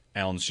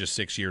 Allen's just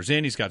 6 years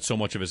in. He's got so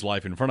much of his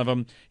life in front of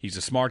him. He's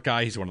a smart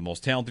guy. He's one of the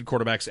most talented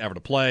quarterbacks ever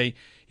to play.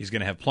 He's going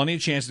to have plenty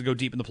of chances to go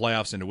deep in the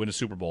playoffs and to win a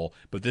Super Bowl.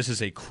 But this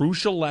is a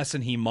crucial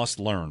lesson he must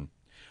learn,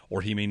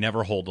 or he may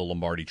never hold the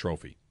Lombardi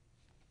Trophy.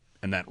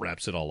 And that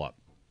wraps it all up.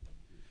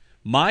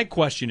 My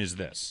question is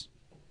this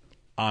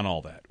on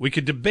all that. We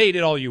could debate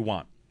it all you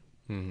want.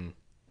 Mm-hmm.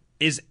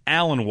 Is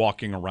Allen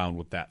walking around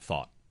with that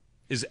thought?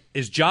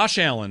 Is Josh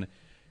Allen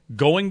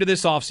going to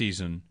this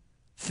offseason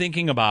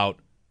thinking about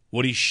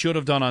what he should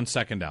have done on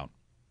second down?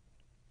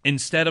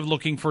 Instead of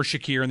looking for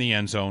Shakir in the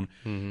end zone,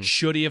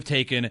 should he have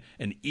taken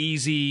an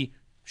easy,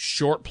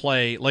 short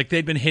play like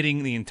they'd been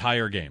hitting the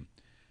entire game?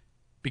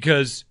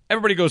 Because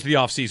everybody goes to the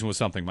offseason with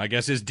something. My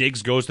guess is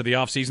Diggs goes to the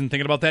offseason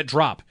thinking about that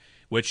drop,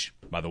 which,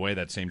 by the way,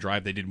 that same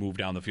drive, they did move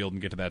down the field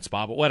and get to that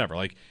spot, but whatever.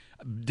 Like,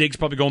 Diggs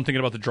probably going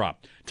thinking about the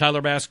drop.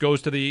 Tyler Bass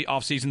goes to the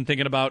offseason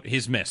thinking about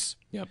his miss.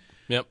 Yep.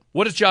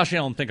 What does Josh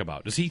Allen think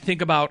about? Does he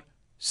think about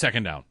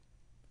second down?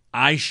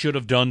 I should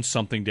have done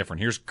something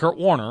different. Here's Kurt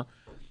Warner,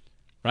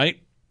 right?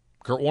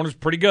 Kurt Warner's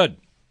pretty good.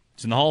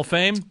 He's in the Hall of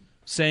Fame,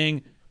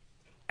 saying,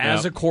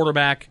 as a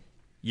quarterback,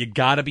 you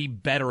got to be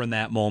better in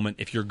that moment.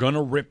 If you're going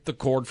to rip the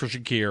cord for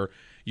Shakir,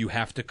 you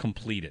have to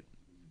complete it.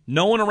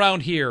 No one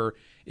around here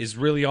is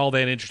really all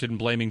that interested in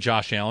blaming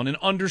Josh Allen, and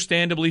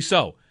understandably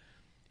so.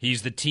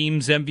 He's the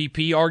team's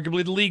MVP,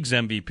 arguably the league's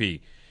MVP.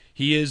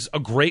 He is a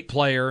great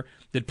player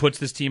that puts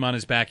this team on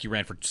his back. He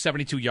ran for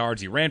 72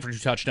 yards. He ran for 2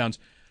 touchdowns.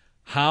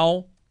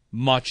 How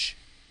much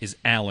is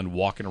Allen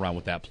walking around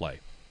with that play?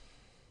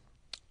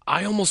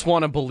 I almost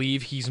want to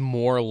believe he's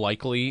more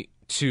likely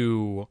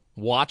to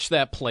watch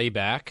that play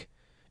back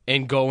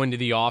and go into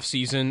the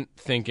offseason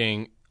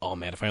thinking, oh,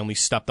 man, if I only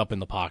stepped up in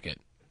the pocket.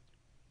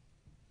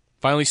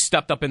 If I only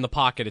stepped up in the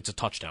pocket, it's a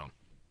touchdown.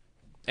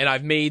 And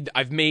I've made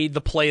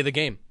the play of the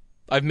game.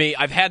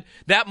 I've had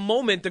that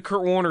moment that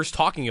Kurt Warner's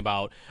talking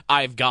about.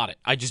 I've got it.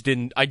 I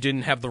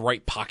didn't have the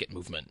right pocket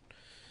movement.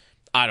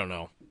 I don't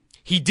know.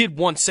 He did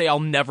once say, I'll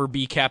never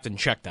be captain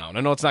check down.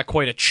 I know it's not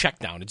quite a check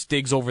down. It's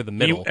Diggs over the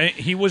middle.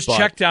 He was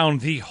checked down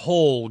the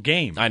whole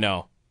game. I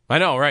know,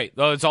 right?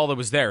 That's all that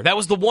was there. That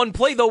was the one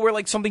play, though, where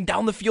like something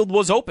down the field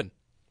was open.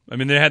 I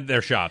mean, they had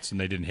their shots, and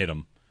they didn't hit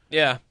them.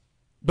 Yeah.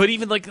 But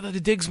even like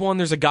the Diggs one,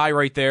 there's a guy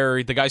right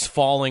there. The guy's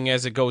falling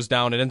as it goes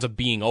down. It ends up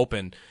being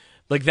open.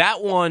 Like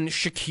that one,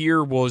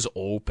 Shakir was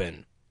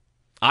open.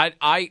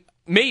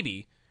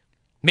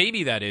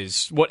 Maybe that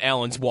is what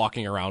Allen's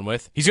walking around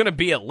with. He's going to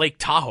be at Lake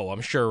Tahoe, I'm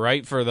sure,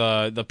 right, for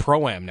the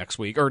Pro-Am next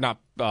week. Or not,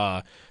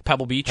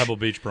 Pebble Beach. Pebble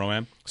Beach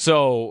Pro-Am.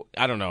 So,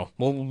 I don't know.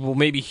 We'll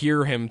maybe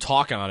hear him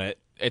talk on it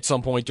at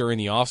some point during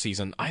the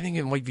offseason. I think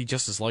it might be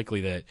just as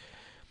likely that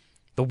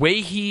the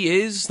way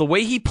he is, the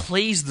way he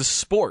plays the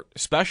sport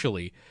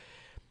especially,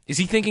 is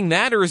he thinking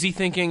that, or is he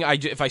thinking,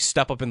 if I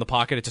step up in the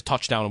pocket, it's a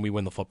touchdown and we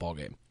win the football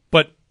game?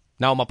 But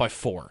now I'm up by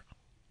 4.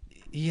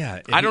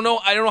 Yeah, I don't know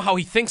how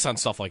he thinks on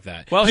stuff like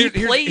that. Well, he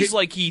plays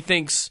like he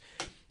thinks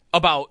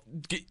about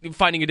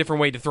finding a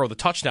different way to throw the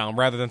touchdown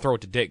rather than throw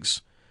it to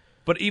Diggs.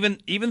 But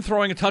even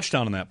throwing a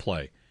touchdown in that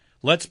play,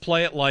 let's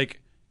play it like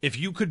if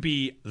you could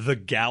be the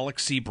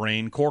galaxy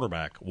brain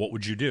quarterback, what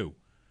would you do?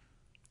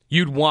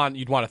 You'd want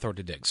to throw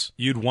to Diggs.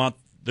 You'd want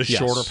the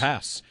shorter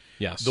pass.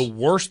 Yes. The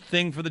worst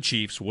thing for the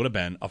Chiefs would have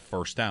been a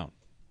first down,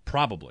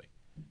 probably,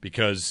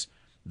 because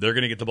they're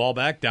going to get the ball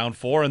back down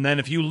 4, and then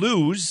if you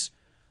lose,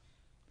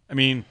 I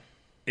mean,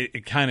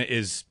 it kind of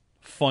is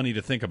funny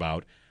to think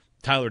about.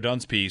 Tyler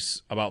Dunn's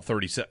piece about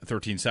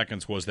 13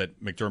 seconds was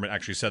that McDermott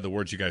actually said the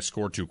words, you guys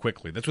scored too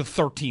quickly. That's with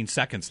 13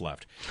 seconds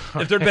left.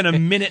 If there'd been a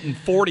minute and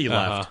 40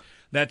 left,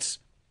 that's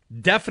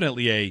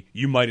definitely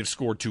you might have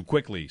scored too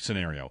quickly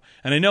scenario.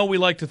 And I know we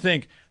like to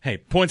think, hey,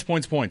 points,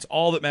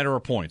 all that matter are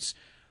points.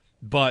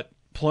 But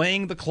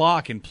playing the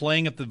clock and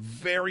playing at the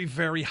very,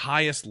 very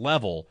highest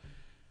level,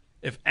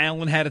 if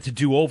Allen had it to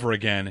do over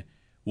again,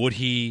 would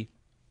he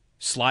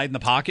slide in the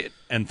pocket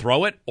and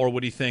throw it? Or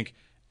would he think,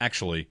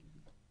 actually,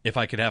 if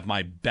I could have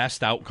my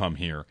best outcome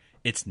here,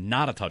 it's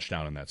not a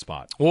touchdown in that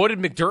spot? Well, what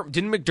didn't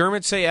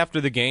McDermott say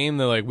after the game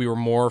that we were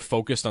more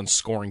focused on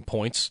scoring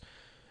points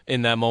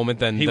in that moment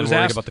than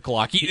worried about the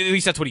clock? At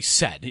least that's what he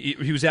said.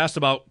 He was asked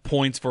about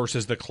points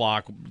versus the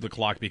clock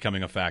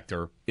becoming a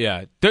factor.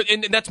 Yeah,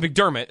 and that's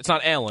McDermott. It's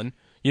not Allen,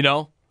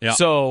 Yeah.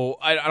 So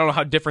I don't know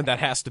how different that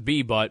has to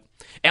be, but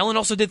Allen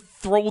also did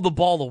throw the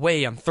ball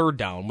away on third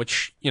down,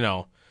 which,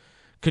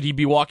 Could he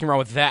be walking around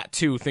with that,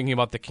 too, thinking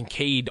about the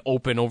Kincaid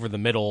open over the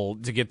middle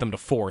to get them to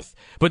fourth?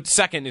 But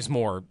second is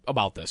more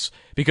about this,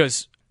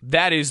 because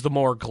that is the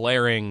more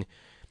glaring.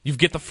 You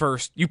get the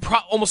first. You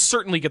almost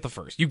certainly get the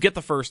first. You get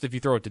the first if you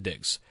throw it to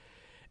Diggs.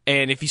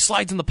 And if he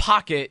slides in the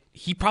pocket,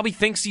 he probably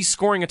thinks he's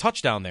scoring a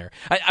touchdown there.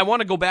 I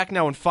want to go back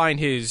now and find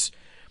his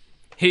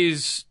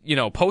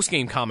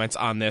post-game comments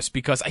on this,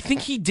 because I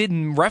think he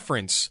didn't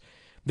reference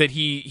that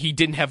he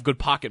didn't have good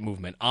pocket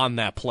movement on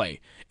that play.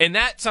 And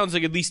that sounds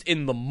like, at least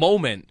in the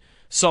moment,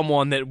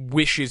 someone that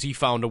wishes he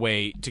found a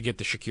way to get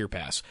the Shakir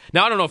pass.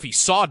 Now, I don't know if he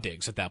saw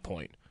Diggs at that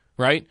point,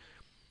 right?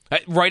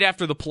 Right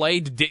after the play,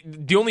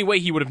 the only way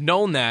he would have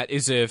known that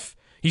is if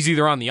he's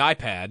either on the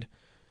iPad,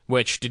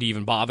 which did he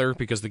even bother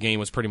because the game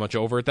was pretty much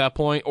over at that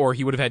point, or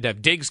he would have had to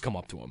have Diggs come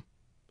up to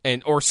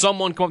him, or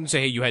someone come up and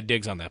say, hey, you had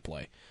Diggs on that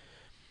play.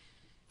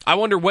 I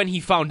wonder when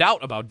he found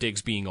out about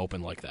Diggs being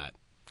open like that.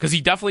 Because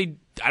he definitely,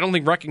 I don't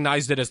think,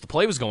 recognized it as the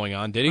play was going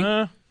on, did he?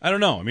 I don't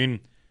know. I mean,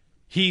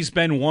 he's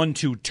been one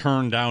to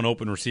turn down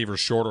open receivers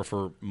shorter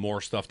for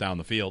more stuff down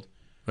the field.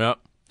 Yeah.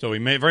 So he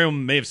may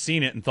have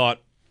seen it and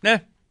thought,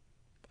 I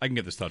can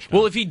get this touchdown.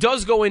 Well, if he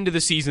does go into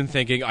the season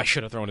thinking, I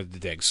should have thrown it to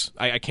Diggs.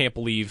 I can't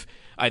believe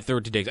I threw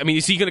it to Diggs. I mean,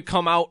 is he going to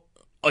come out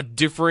a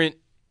different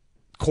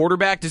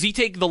quarterback? Does he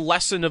take the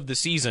lesson of the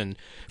season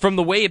from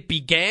the way it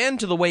began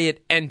to the way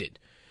it ended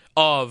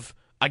of,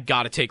 I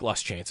got to take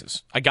less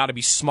chances. I got to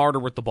be smarter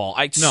with the ball.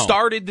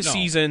 Started the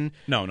season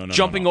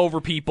jumping over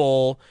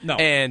people,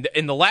 and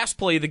in the last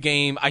play of the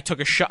game, I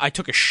took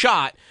a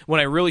shot when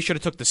I really should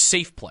have took the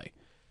safe play.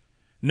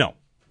 No.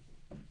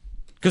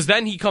 Because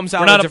then he comes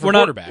out a different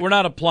quarterback. We're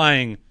not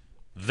applying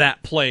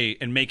that play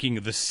and making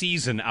the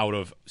season out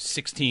of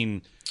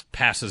 16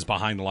 passes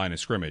behind the line of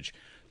scrimmage.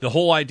 The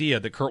whole idea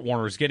that Kurt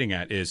Warner is getting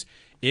at is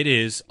it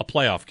is a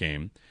playoff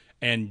game,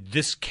 and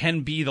this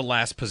can be the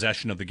last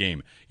possession of the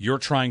game. You're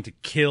trying to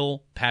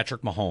kill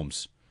Patrick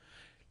Mahomes.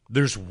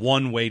 There's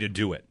one way to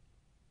do it.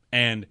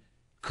 And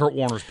Kurt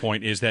Warner's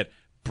point is that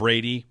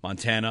Brady,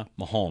 Montana,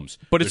 Mahomes.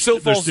 But it still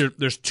falls.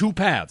 There's two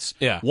paths.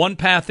 Yeah. One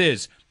path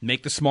is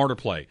make the smarter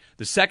play.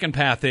 The second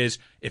path is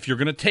if you're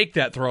going to take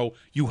that throw,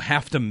 you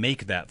have to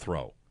make that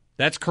throw.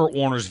 That's Kurt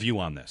Warner's view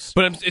on this.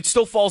 But it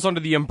still falls under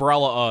the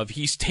umbrella of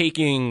he's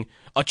taking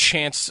a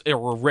chance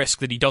or a risk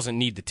that he doesn't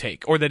need to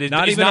take, or that it's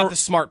not the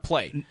smart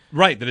play.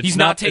 Right. That he's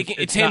not taking.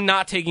 It's him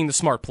not taking the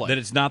smart play. That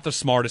it's not the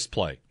smartest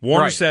play.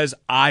 Warner says,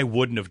 I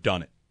wouldn't have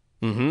done it.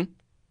 Mm-hmm.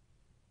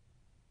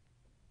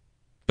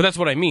 But that's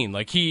what I mean.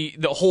 Like the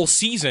whole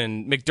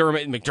season,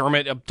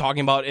 McDermott, I'm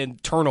talking about in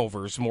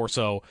turnovers more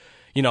so,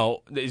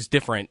 is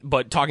different.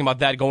 But talking about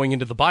that going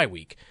into the bye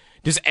week.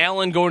 Does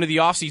Allen go into the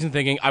offseason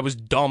thinking, I was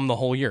dumb the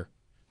whole year?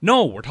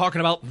 No, we're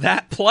talking about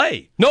that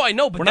play. No, I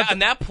know, but on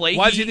that play...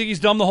 Why does he think he's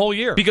dumb the whole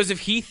year? Because if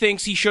he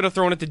thinks he should have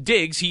thrown it to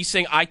Diggs, he's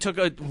saying, I took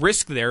a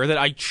risk there that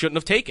I shouldn't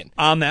have taken.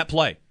 On that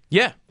play.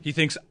 Yeah. He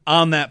thinks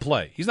on that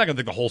play. He's not going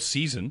to think the whole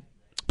season.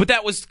 But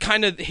that was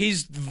kind of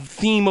his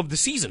theme of the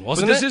season,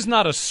 wasn't it? But this is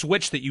not a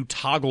switch that you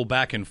toggle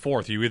back and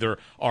forth. You either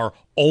are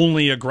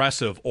only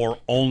aggressive or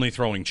only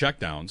throwing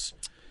checkdowns.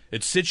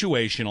 It's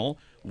situational.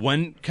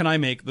 When can I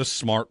make the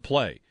smart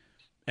play?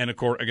 And of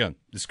course, again,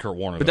 this is Kurt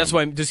Warner. But that's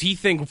why. Does he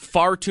think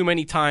far too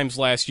many times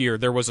last year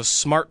there was a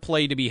smart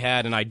play to be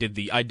had, and I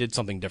did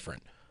something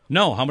different?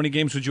 No. How many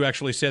games would you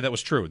actually say that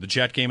was true? The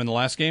Jet game and the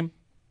last game.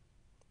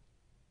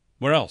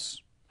 Where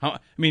else? I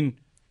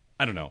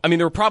don't know. I mean,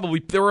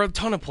 there were a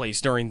ton of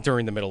plays during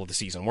the middle of the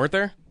season, weren't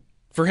there?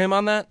 For him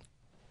on that,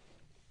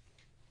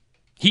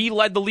 he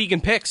led the league in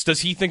picks.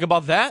 Does he think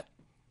about that?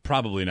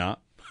 Probably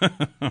not.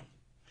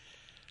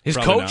 His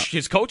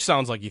coach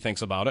sounds like he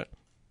thinks about it.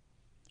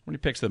 How many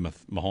picks did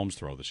Mahomes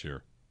throw this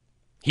year?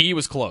 He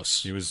was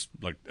close. He was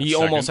like he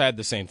almost had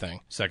the same thing.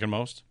 Second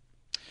most.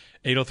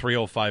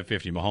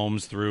 803-0550.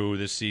 Mahomes threw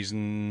this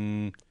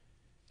season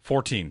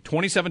 14.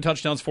 27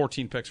 touchdowns,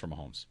 14 picks for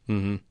Mahomes.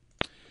 Mm-hmm.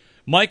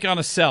 Mike on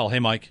a cell. Hey,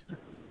 Mike.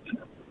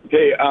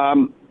 Hey,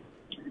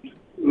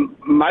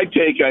 my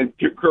take on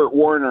Kurt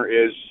Warner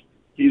is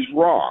he's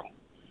wrong.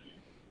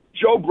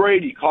 Joe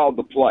Brady called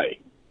the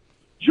play.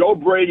 Joe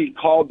Brady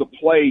called the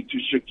play to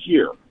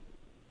Shakir.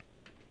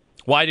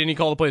 Why didn't he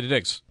call the play to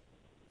Diggs?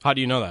 How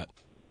do you know that?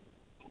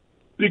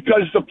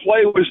 Because the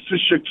play was to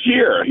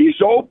Shakir.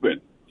 He's open.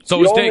 So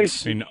was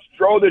Diggs.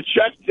 Throw the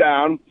check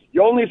down.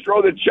 You only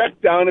throw the check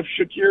down if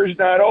Shakir's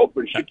not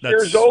open.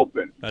 Shakir's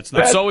open. That's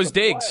not. So is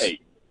Diggs. Play.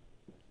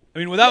 I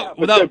mean, without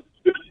the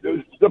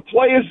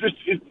play is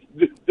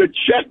the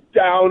check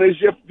down is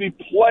if the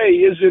play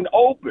isn't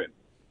open.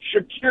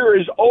 Shakir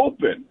is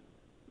open.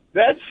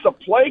 That's the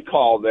play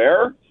call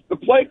there. The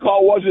play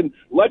call wasn't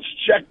let's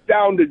check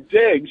down to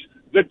Diggs.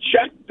 The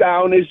check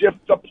down is if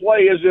the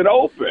play isn't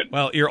open.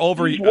 Well,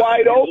 he's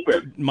wide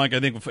open. Mike, I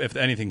think if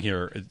anything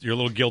here, you're a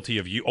little guilty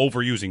of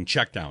overusing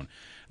check down.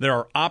 There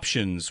are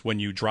options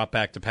when you drop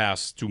back to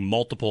pass to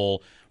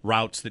multiple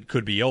routes that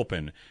could be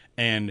open.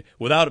 And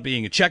without it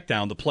being a check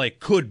down, the play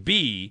could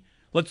be,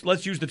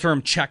 let's use the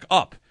term check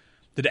up.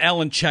 Did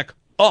Allen check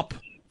up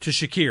to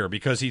Shakir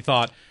because he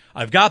thought,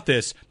 I've got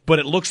this, but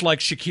it looks like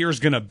Shakir's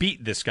going to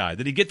beat this guy?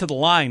 Did he get to the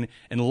line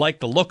and like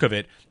the look of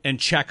it and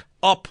check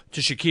up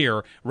to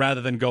Shakir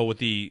rather than go with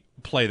the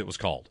play that was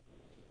called?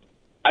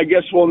 I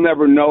guess we'll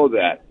never know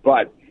that.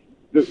 But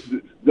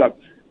the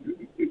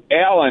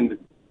Allen,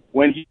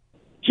 when he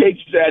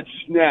takes that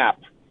snap,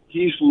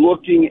 he's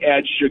looking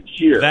at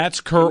Shakir. That's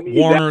Kurt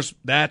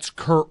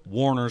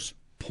Warner's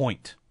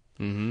point.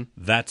 Mm-hmm.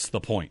 That's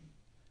the point.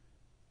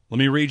 Let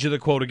me read you the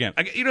quote again.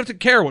 You don't have to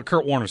care what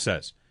Kurt Warner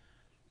says.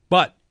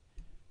 But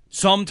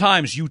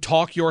sometimes you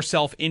talk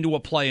yourself into a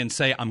play and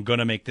say, I'm going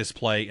to make this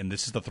play, and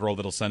this is the throw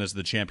that'll send us to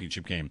the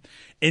championship game.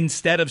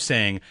 Instead of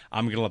saying,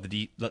 I'm going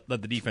to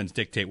let the defense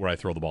dictate where I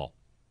throw the ball.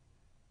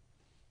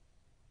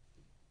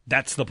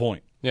 That's the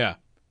point. Yeah.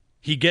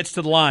 He gets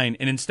to the line,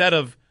 and instead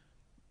of,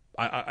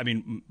 I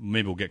mean,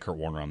 maybe we'll get Kurt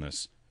Warner on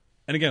this.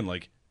 And again,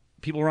 like,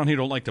 people around here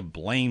don't like to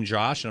blame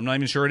Josh, and I'm not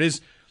even sure it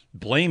is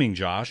blaming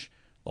Josh.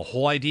 The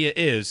whole idea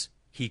is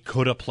he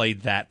could have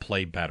played that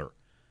play better.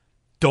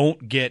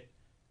 Don't get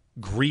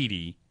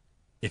greedy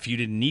if you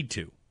didn't need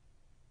to.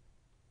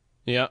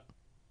 Yeah.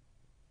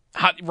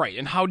 Right,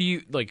 and how do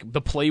you, like,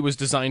 the play was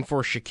designed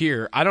for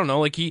Shakir. I don't know,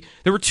 like,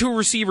 there were two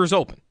receivers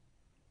open.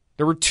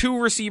 There were two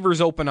receivers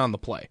open on the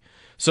play.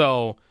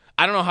 So,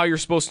 I don't know how you're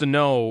supposed to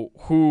know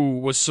who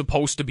was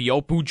supposed to be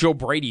open, who Joe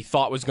Brady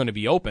thought was going to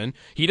be open.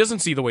 He doesn't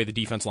see the way the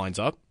defense lines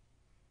up,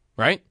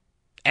 right?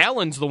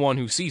 Allen's the one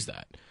who sees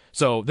that.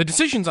 So, the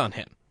decision's on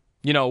him.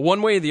 You know,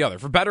 one way or the other.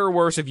 For better or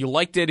worse, if you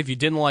liked it, if you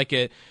didn't like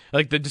it,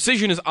 like, the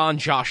decision is on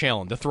Josh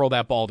Allen to throw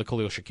that ball to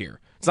Khalil Shakir.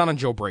 It's not on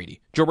Joe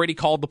Brady. Joe Brady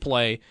called the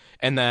play,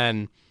 and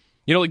then,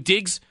 you know, like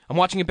Diggs, I'm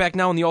watching it back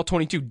now in the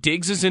All-22.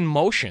 Diggs is in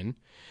motion,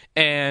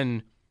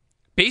 and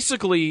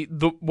basically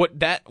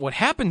what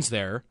happens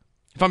there,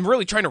 if I'm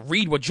really trying to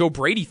read what Joe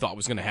Brady thought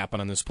was going to happen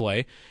on this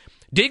play,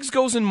 Diggs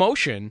goes in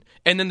motion,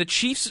 and then the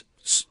Chiefs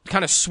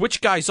kind of switch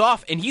guys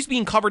off, and he's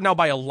being covered now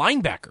by a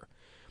linebacker.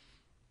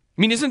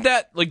 I mean, isn't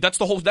that, like, that's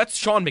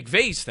Sean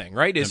McVay's thing,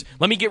 right? Is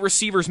let me get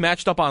receivers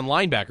matched up on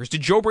linebackers.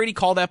 Did Joe Brady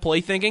call that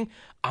play thinking,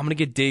 I'm going to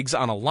get Diggs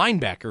on a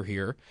linebacker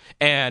here,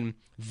 and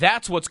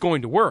that's what's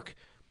going to work?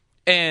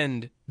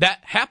 And that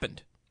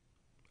happened.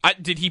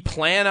 Did he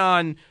plan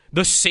on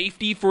the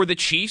safety for the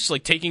Chiefs,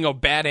 like taking a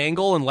bad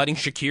angle and letting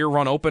Shakir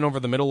run open over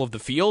the middle of the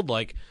field?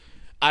 Like,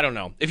 I don't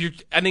know.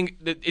 I think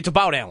it's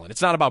about Allen.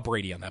 It's not about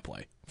Brady on that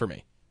play for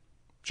me.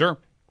 Sure.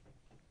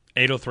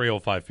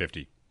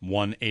 803-0550.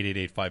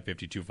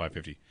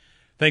 1-888-550-2550.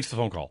 Thanks for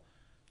the phone call.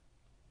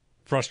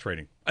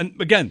 Frustrating.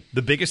 And again,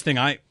 the biggest thing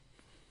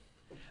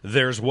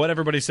there's what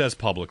everybody says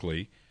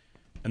publicly,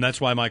 and that's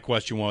why my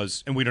question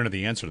was, and we don't have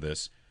the answer to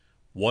this,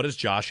 what does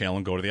Josh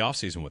Allen go to the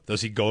offseason with?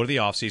 Does he go to the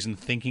offseason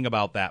thinking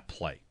about that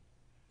play?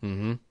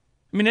 Mm-hmm.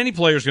 I mean, any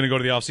player's going to go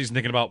to the offseason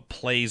thinking about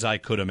plays I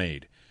could have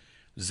made.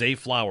 Zay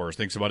Flowers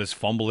thinks about his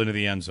fumble into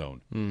the end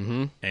zone.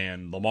 Mm-hmm.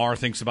 And Lamar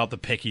thinks about the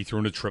pick he threw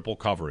into triple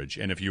coverage.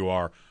 And if you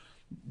are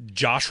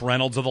Josh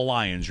Reynolds of the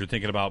Lions, you're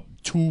thinking about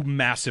two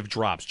massive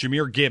drops.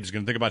 Jahmyr Gibbs is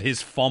going to think about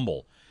his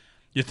fumble.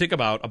 You think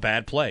about a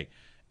bad play.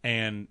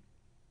 And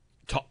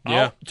to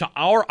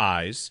our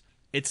eyes,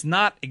 it's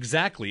not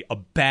exactly a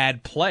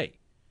bad play.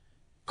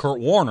 Kurt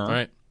Warner,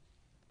 right,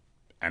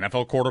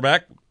 NFL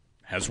quarterback,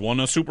 has won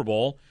a Super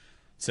Bowl,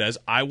 says,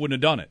 I wouldn't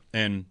have done it.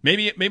 And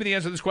maybe the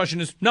answer to this question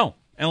is no,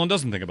 Allen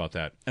doesn't think about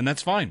that. And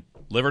that's fine.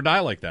 Live or die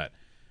like that.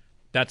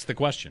 That's the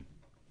question.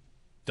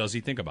 Does he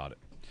think about it?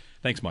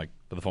 Thanks, Mike,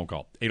 for the phone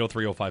call.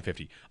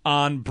 803-0550.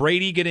 On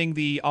Brady getting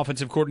the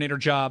offensive coordinator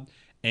job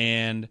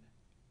and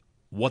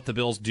what the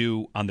Bills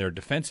do on their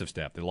defensive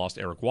staff. They lost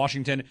Eric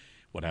Washington.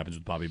 What happens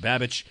with Bobby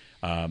Babich?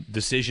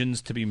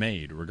 Decisions to be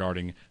made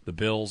regarding the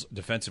Bills'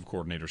 defensive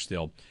coordinator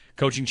still.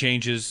 Coaching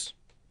changes.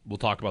 We'll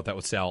talk about that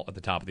with Sal at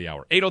the top of the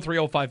hour.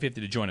 803-0550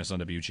 to join us on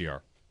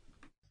WGR.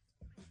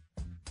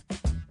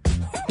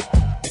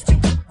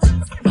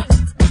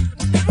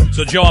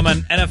 So, Joe, I'm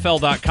on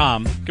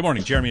NFL.com. Good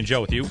morning, Jeremy and Joe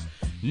with you.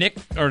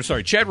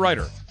 Chad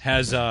Ryder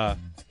has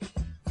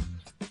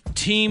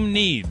team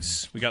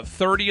needs. We got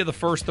 30 of the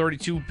first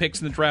 32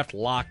 picks in the draft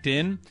locked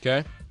in.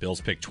 Okay.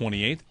 Bills pick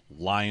 28th,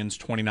 Lions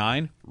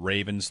 29,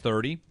 Ravens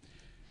 30.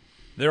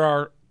 There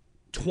are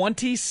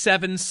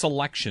 27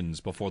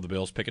 selections before the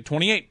Bills pick at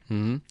 28.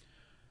 Mm-hmm.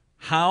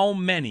 How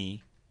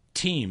many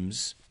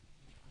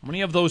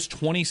of those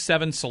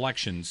 27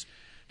 selections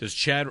does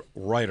Chad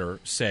Ryder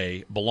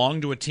say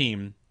belong to a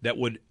team that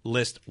would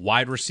list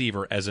wide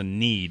receiver as a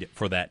need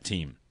for that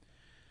team?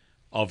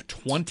 Of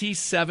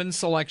 27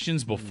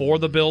 selections before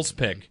the Bills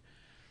pick,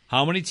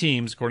 how many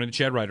teams, according to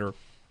Chad Ryder,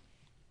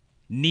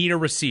 need a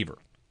receiver?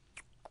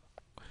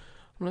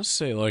 I'm going to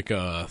say like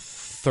a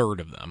third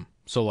of them.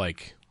 So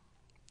like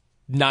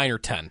 9 or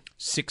 10.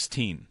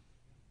 16.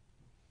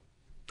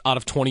 Out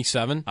of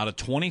 27? Out of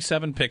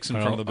 27 picks in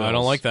front of the Bills. I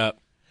don't like that.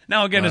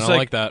 Now, again, it's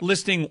like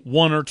listing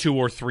 1 or 2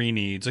 or 3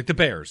 needs, like the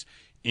Bears.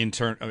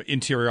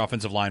 Interior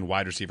offensive line,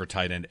 wide receiver,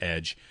 tight end,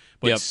 edge.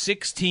 But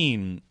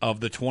 16 of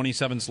the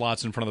 27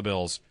 slots in front of the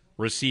Bills,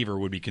 receiver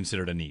would be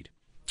considered a need.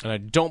 And I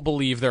don't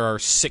believe there are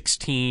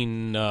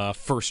 16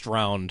 first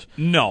round.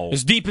 No.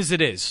 As deep as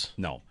it is.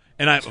 No.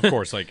 And of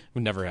course, like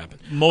would never happen.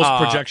 Most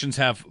projections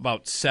have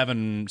about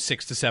 6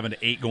 to 7 to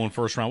 8 going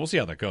first round. We'll see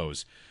how that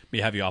goes. Be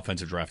heavy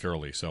offensive draft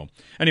early. So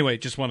anyway,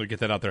 just wanted to get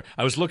that out there.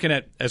 I was looking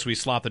at, as we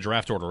slot the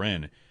draft order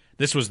in,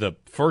 this was the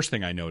first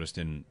thing I noticed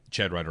in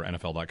Chad Ryder,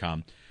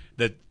 NFL.com,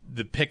 that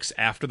the picks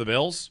after the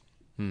Bills,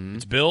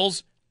 it's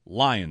Bills,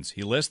 Lions.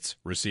 He lists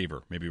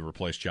receiver. Maybe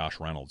replace Josh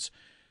Reynolds.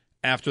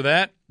 After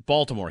that,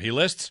 Baltimore. He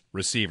lists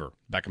receiver.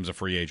 Beckham's a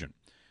free agent.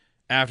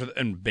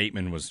 And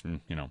Bateman was,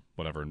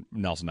 whatever,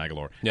 Nelson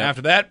Aguilar. Yep.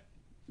 After that,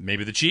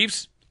 maybe the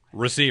Chiefs,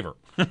 receiver.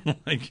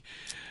 Like,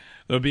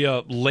 there'll be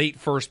a late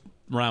first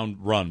round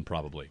run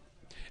probably.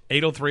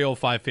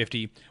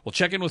 803-0550. We'll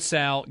check in with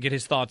Sal, get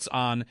his thoughts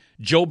on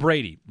Joe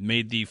Brady,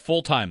 made the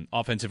full-time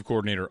offensive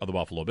coordinator of the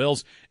Buffalo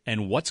Bills,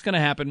 and what's going to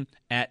happen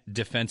at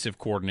defensive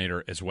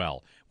coordinator as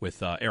well,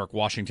 with Eric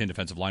Washington,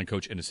 defensive line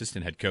coach and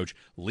assistant head coach,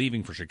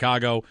 leaving for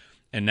Chicago,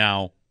 and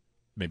now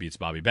maybe it's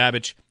Bobby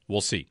Babich.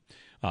 We'll see.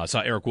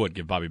 Saw Eric Wood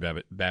give Bobby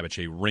Babich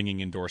a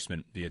ringing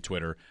endorsement via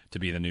Twitter to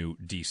be the new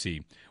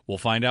DC. We'll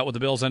find out what the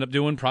Bills end up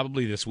doing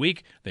probably this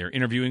week. They are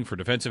interviewing for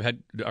defensive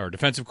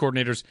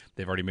coordinators.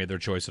 They've already made their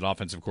choice at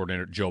offensive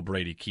coordinator. Joe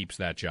Brady keeps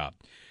that job.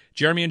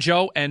 Jeremy and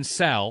Joe and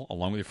Sal,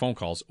 along with your phone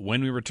calls,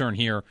 when we return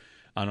here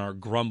on our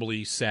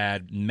grumbly,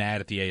 sad, mad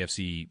at the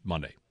AFC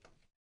Monday.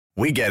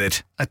 We get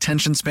it.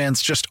 Attention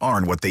spans just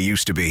aren't what they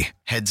used to be.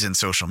 Heads in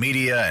social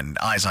media and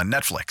eyes on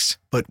Netflix.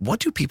 But what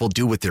do people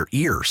do with their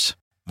ears?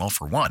 Well,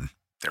 for one,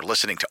 they're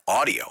listening to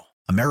audio.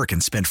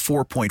 Americans spend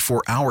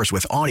 4.4 hours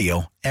with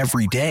audio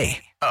every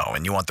day. Oh,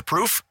 and you want the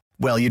proof?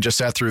 Well, you just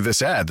sat through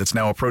this ad that's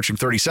now approaching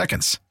 30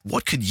 seconds.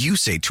 What could you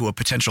say to a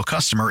potential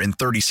customer in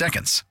 30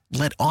 seconds?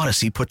 Let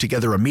Odyssey put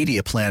together a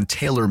media plan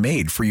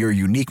tailor-made for your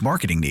unique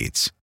marketing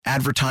needs.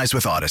 Advertise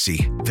with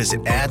Odyssey.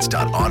 Visit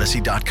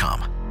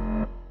ads.odyssey.com.